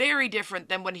 It's very different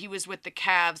than when he was with the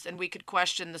Cavs and we could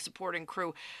question the supporting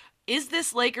crew. Is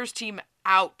this Lakers team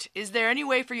out? Is there any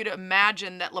way for you to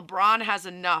imagine that LeBron has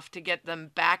enough to get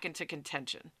them back into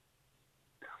contention?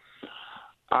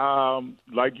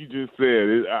 Like you just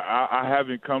said, I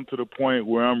haven't come to the point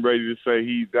where I'm ready to say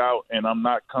he's out, and I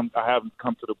haven't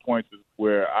come to the point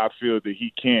where I feel that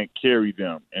he can't carry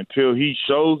them. Until he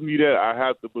shows me that, I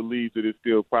have to believe that it's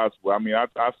still possible.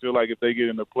 I feel like if they get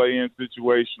in a play-in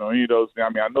situation or any of those things,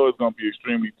 I know it's going to be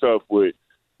extremely tough with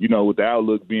the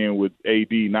outlook being with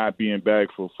AD not being back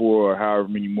for 4 or however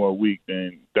many more weeks,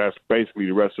 and that's basically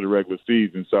the rest of the regular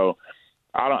season. So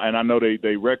I know their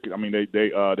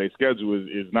schedule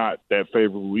is not that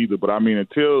favorable either. But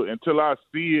until I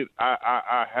see it,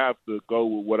 I have to go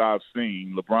with what I've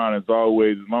seen. LeBron is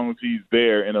always, as long as he's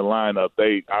there in the lineup,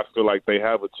 I feel like they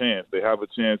have a chance. They have a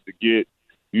chance to get,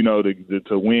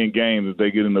 to win games if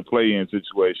they get in the play-in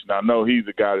situation. I know he's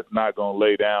a guy that's not going to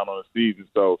lay down on the season.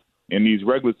 So in these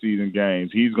regular season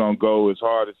games, he's going to go as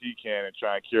hard as he can and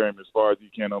try and carry him as far as he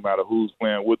can, no matter who's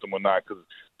playing with him or not. Because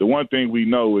the one thing we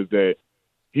know is that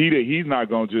he's not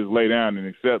going to just lay down and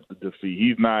accept the defeat.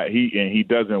 He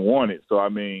doesn't want it. So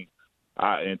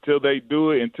until they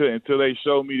do it, until they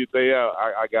show me that they out,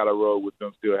 I got to roll with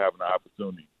them still having an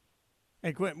opportunity.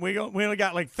 Hey, Quentin, we only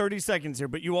got like 30 seconds here,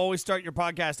 but you always start your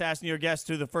podcast asking your guests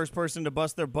who the first person to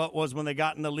bust their butt was when they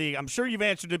got in the league. I'm sure you've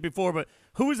answered it before, but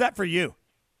who was that for you?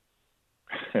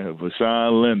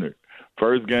 Vashawn Leonard.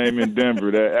 First game in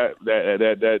Denver.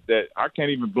 That I can't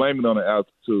even blame it on the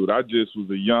altitude. I just was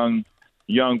a young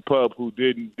pup who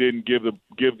didn't give the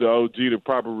OG the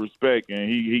proper respect, and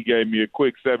he gave me a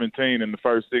quick 17 in the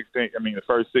first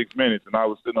 6 minutes, and I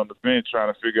was sitting on the bench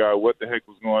trying to figure out what the heck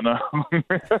was going on.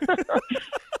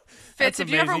 Fitz, if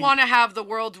you ever want to have the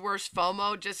world's worst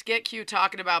FOMO, just get Q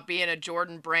talking about being a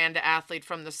Jordan Brand athlete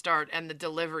from the start and the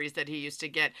deliveries that he used to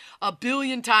get. 1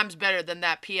 billion times better than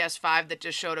that PS5 that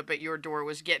just showed up at your door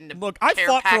was getting. Look, I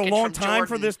fought for a long time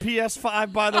for this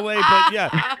PS5, by the way, but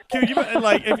yeah, Q,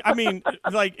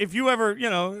 if you ever,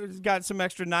 got some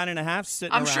extra 9.5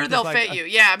 sitting around. I'm sure they'll fit you.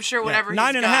 Yeah, I'm sure whatever.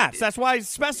 9.5. That's why I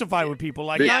specify with people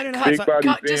like 9.5. Big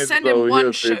body just send him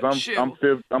one shoe.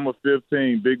 I'm a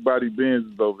 15. Big body Benz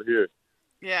is over here.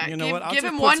 Yeah, give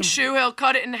him one shoe. He'll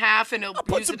cut it in half, and he'll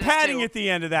put some padding at the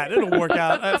end of that. It'll work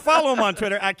out. Follow him on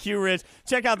Twitter at QRiz.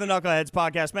 Check out the Knuckleheads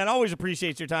podcast, man. Always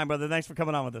appreciate your time, brother. Thanks for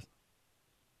coming on with us.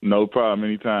 No problem.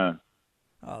 Anytime.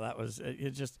 Oh, that was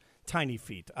just tiny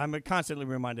feet. I'm constantly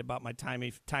reminded about my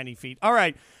tiny feet. All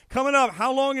right, coming up,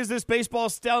 how long is this baseball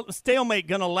stalemate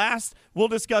going to last? We'll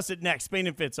discuss it next. Spain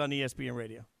and Fitz on ESPN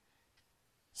Radio.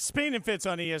 Spain and Fitz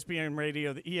on ESPN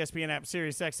Radio, the ESPN app,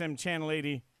 Sirius XM Channel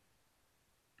 80.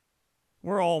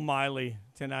 We're all Miley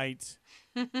tonight.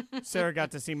 Sarah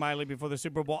got to see Miley before the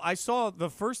Super Bowl. I saw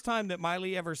the first time that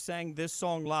Miley ever sang this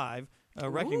song live,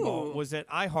 Wrecking Ball, was at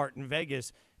iHeart in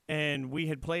Vegas, and we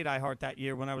had played iHeart that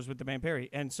year when I was with the band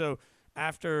Perry. And so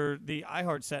after the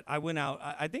iHeart set, I went out.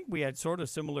 I think we had sort of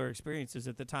similar experiences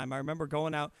at the time. I remember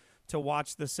going out to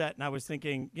watch the set, and I was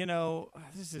thinking,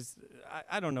 this is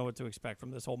I don't know what to expect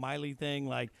from this whole Miley thing.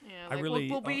 Like, I really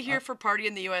we'll be here for Party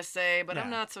in the USA, but I'm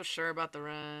not so sure about the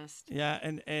rest. Yeah,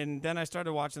 and then I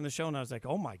started watching the show, and I was like,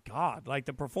 oh my God, like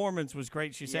the performance was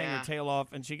great. She sang her tail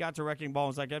off, and she got to Wrecking Ball. I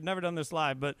was like, I've never done this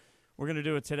live, but we're gonna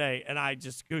do it today, and I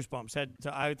just goosebumps.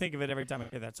 I think of it every time I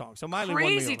hear that song. So Miley,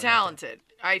 crazy talented.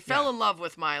 I fell in love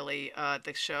with Miley at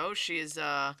the show. She's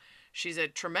a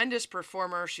tremendous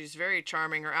performer. She's very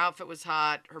charming. Her outfit was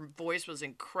hot. Her voice was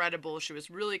incredible. She was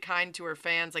really kind to her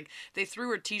fans. Like, they threw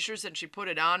her T-shirts and she put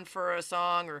it on for a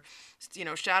song, or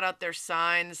shout out their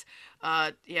signs.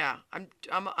 Is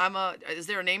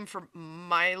there a name for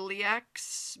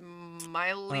Miley-X?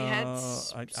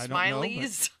 Miley-heads? I don't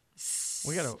Smileys?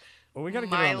 Know, we gotta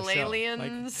get her on the show.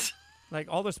 Miley-aliens? Like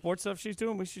all the sports stuff she's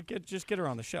doing, we should get her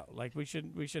on the show. Like we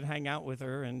should hang out with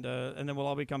her, and then we'll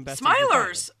all become besties.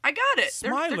 Smilers, I got it.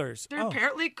 Smilers. They're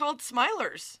apparently called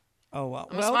Smilers. Oh well,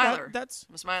 I'm a Smiler. That's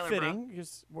I'm a Smiler, fitting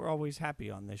because we're always happy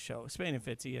on this show. Spain and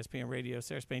Fitz, ESPN Radio.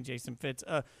 Sarah Spain, Jason Fitz.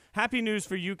 Happy news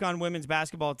for UConn women's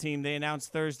basketball team. They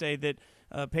announced Thursday that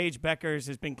Paige Beckers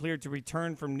has been cleared to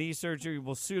return from knee surgery.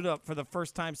 Will suit up for the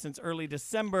first time since early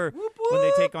December when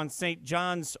they take on St.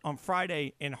 John's on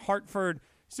Friday in Hartford.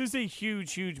 This is a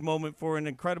huge, huge moment for an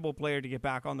incredible player to get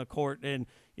back on the court. And,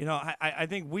 I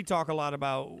think we talk a lot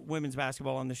about women's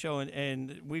basketball on the show,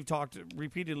 and we've talked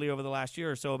repeatedly over the last year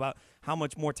or so about how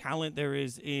much more talent there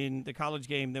is in the college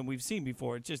game than we've seen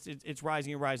before. It's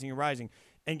rising and rising and rising.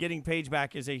 And getting Paige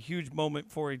back is a huge moment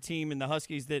for a team in the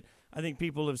Huskies that I think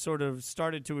people have sort of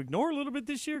started to ignore a little bit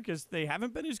this year because they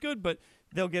haven't been as good, but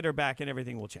they'll get her back and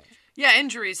everything will change. Yeah,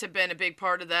 injuries have been a big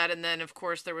part of that. And then, of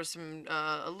course, there was some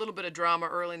a little bit of drama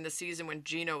early in the season when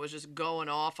Gino was just going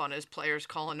off on his players,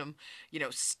 calling him,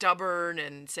 stubborn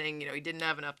and saying, he didn't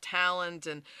have enough talent.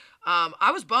 And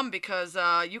I was bummed because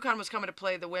UConn was coming to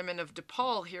play the women of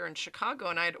DePaul here in Chicago,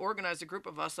 and I had organized a group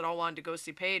of us that all wanted to go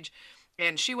see Paige.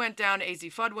 And she went down, AZ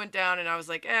Fudd went down, and I was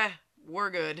like,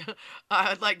 we're good.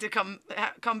 I'd like to come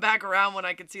back around when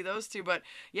I could see those two. But,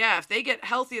 yeah, if they get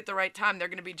healthy at the right time, they're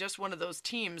going to be just one of those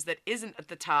teams that isn't at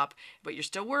the top, but you're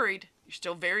still worried. You're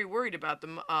still very worried about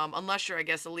them, unless you're, I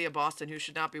guess, Aaliyah Boston, who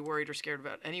should not be worried or scared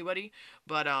about anybody.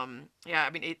 But,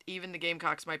 even the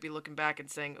Gamecocks might be looking back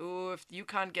and saying, ooh, if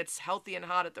UConn gets healthy and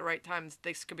hot at the right time,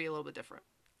 this could be a little bit different.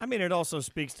 I mean, it also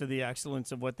speaks to the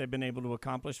excellence of what they've been able to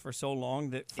accomplish for so long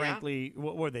that, frankly,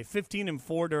 what were they,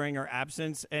 15-4 during our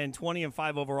absence and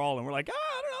 20-5 overall, and we're like,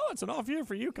 I don't know, it's an off year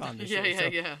for UConn this year.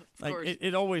 Yeah, of course.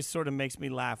 It always sort of makes me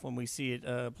laugh when we see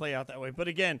it play out that way. But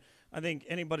again, I think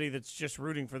anybody that's just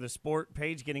rooting for the sport,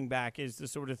 Paige getting back is the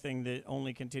sort of thing that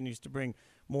only continues to bring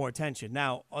more attention.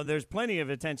 Now, there's plenty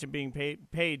of attention being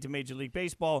paid to Major League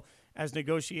Baseball as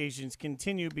negotiations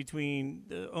continue between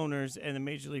the owners and the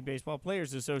Major League Baseball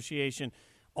Players Association.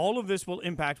 All of this will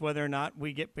impact whether or not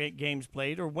we get games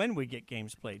played or when we get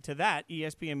games played. To that,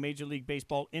 ESPN Major League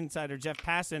Baseball insider Jeff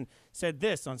Passan said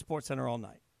this on SportsCenter All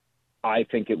Night. I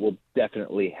think it will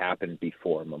definitely happen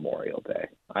before Memorial Day.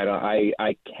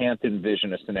 I can't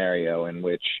envision a scenario in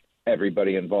which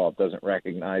everybody involved doesn't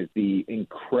recognize the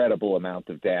incredible amount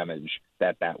of damage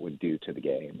that would do to the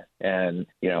game. And,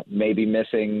 maybe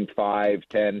missing 5,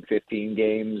 10, 15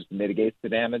 games mitigates the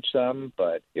damage some,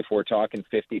 but if we're talking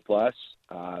 50 plus,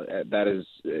 that is,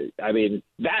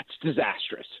 that's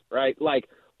disastrous, right? Like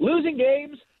losing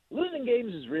games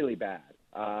is really bad.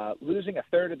 Losing a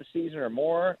third of the season or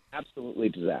more, absolutely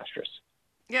disastrous.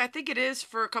 Yeah, I think it is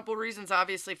for a couple reasons.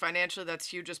 Obviously, financially, that's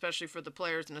huge, especially for the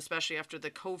players and especially after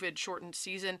the COVID-shortened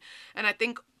season. And I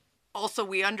think also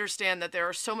we understand that there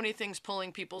are so many things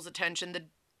pulling people's attention. The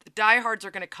diehards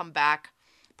are going to come back.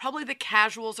 Probably the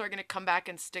casuals are going to come back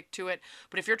and stick to it.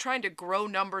 But if you're trying to grow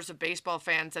numbers of baseball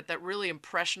fans at that really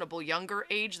impressionable younger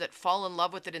age that fall in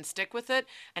love with it and stick with it,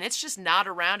 and it's just not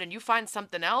around and you find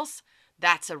something else,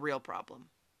 that's a real problem.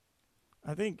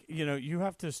 I think, you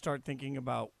have to start thinking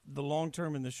about the long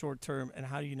term and the short term and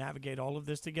how do you navigate all of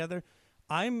this together.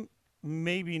 I'm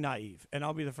maybe naive, and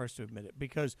I'll be the first to admit it,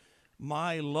 because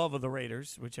my love of the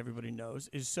Raiders, which everybody knows,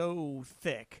 is so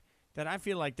thick that I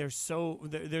feel like there's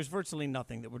virtually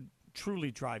nothing that would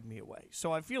truly drive me away.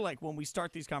 So I feel like when we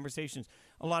start these conversations,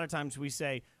 a lot of times we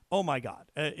say, oh, my God,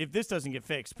 if this doesn't get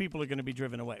fixed, people are going to be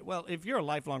driven away. Well, if you're a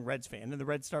lifelong Reds fan and the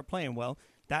Reds start playing well,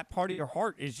 that part of your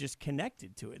heart is just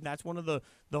connected to it. And that's one of the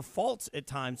faults at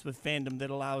times with fandom that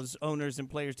allows owners and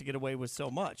players to get away with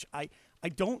so much. I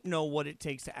don't know what it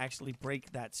takes to actually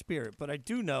break that spirit, but I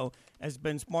do know, as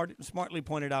been smartly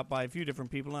pointed out by a few different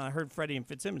people, and I heard Freddie and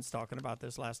Fitzsimmons talking about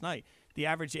this last night, the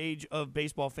average age of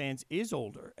baseball fans is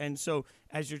older. And so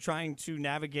as you're trying to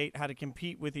navigate how to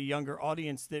compete with a younger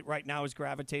audience that right now is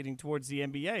gravitating towards the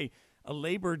NBA, a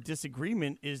labored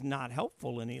disagreement is not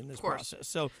helpful in this process.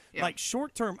 So, like,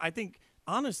 short term, I think,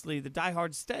 honestly, the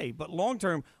diehards stay. But long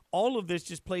term, all of this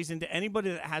just plays into anybody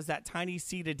that has that tiny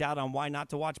seed of doubt on why not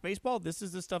to watch baseball. This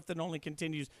is the stuff that only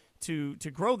continues to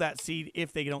grow that seed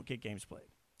if they don't get games played.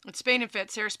 It's Spain and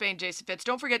Fitz. Sarah Spain, Jason Fitz.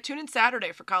 Don't forget, tune in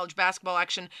Saturday for college basketball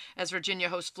action as Virginia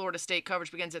hosts Florida State.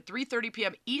 Coverage begins at 3:30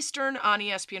 p.m. Eastern on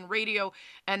ESPN Radio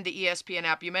and the ESPN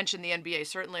app. You mentioned the NBA.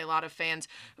 Certainly a lot of fans,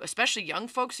 especially young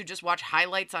folks who just watch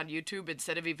highlights on YouTube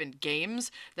instead of even games,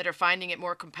 that are finding it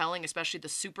more compelling, especially the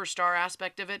superstar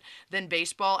aspect of it, than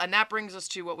baseball. And that brings us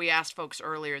to what we asked folks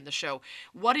earlier in the show.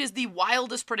 What is the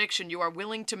wildest prediction you are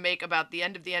willing to make about the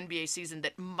end of the NBA season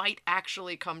that might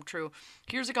actually come true?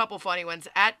 Here's a couple funny ones.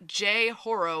 At Jay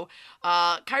Horo,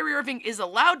 Kyrie Irving is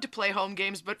allowed to play home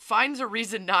games, but finds a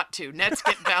reason not to. Nets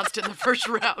get bounced in the first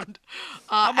round.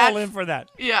 I'm all in for that.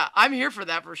 Yeah, I'm here for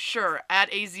that for sure.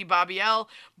 At AZ Bobby L,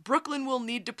 Brooklyn will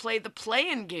need to play the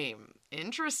play-in game.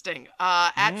 Interesting.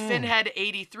 At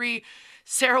Finhead83,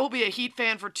 Sarah will be a Heat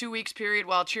fan for 2 weeks period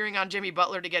while cheering on Jimmy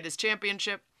Butler to get his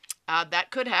championship.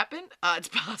 That could happen. It's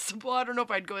possible. I don't know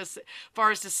if I'd go as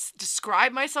far as to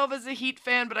describe myself as a Heat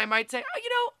fan, but I might say,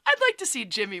 I'd like to see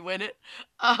Jimmy win it.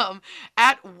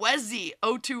 At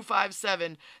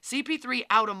Wezzy0257, CP3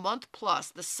 out a month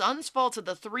plus. The Suns fall to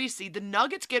the 3 seed. The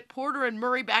Nuggets get Porter and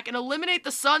Murray back and eliminate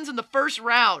the Suns in the first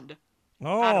round.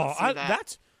 Oh, I don't see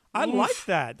that. I like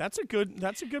that. That's a good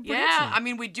prediction. Yeah, I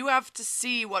mean, we do have to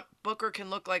see what Booker can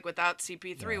look like without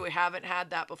CP3. Yeah. We haven't had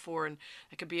that before, and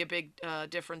it could be a big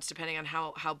difference depending on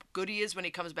how good he is when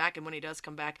he comes back and when he does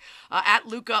come back. At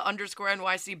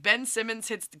Luca_NYC, Ben Simmons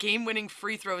hits game-winning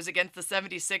free throws against the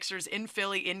 76ers in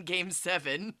Philly in Game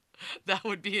 7. That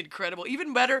would be incredible.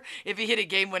 Even better if he hit a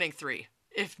game-winning 3.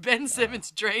 If Ben Simmons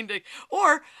drained it,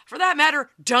 or for that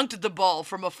matter, dunked the ball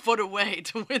from a foot away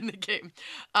to win the game.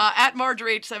 At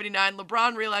Marjorie79,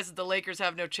 LeBron realizes the Lakers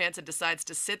have no chance and decides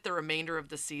to sit the remainder of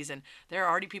the season. There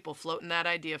are already people floating that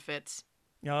idea, Fitz.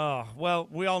 Oh, well,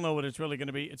 we all know what it's really going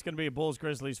to be. It's going to be a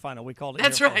Bulls-Grizzlies final. We called it.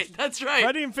 That's right. That's right.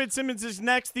 Freddie and Fitzsimmons is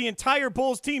next. The entire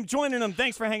Bulls team joining them.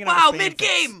 Thanks for hanging out. Wow,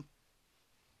 mid-game.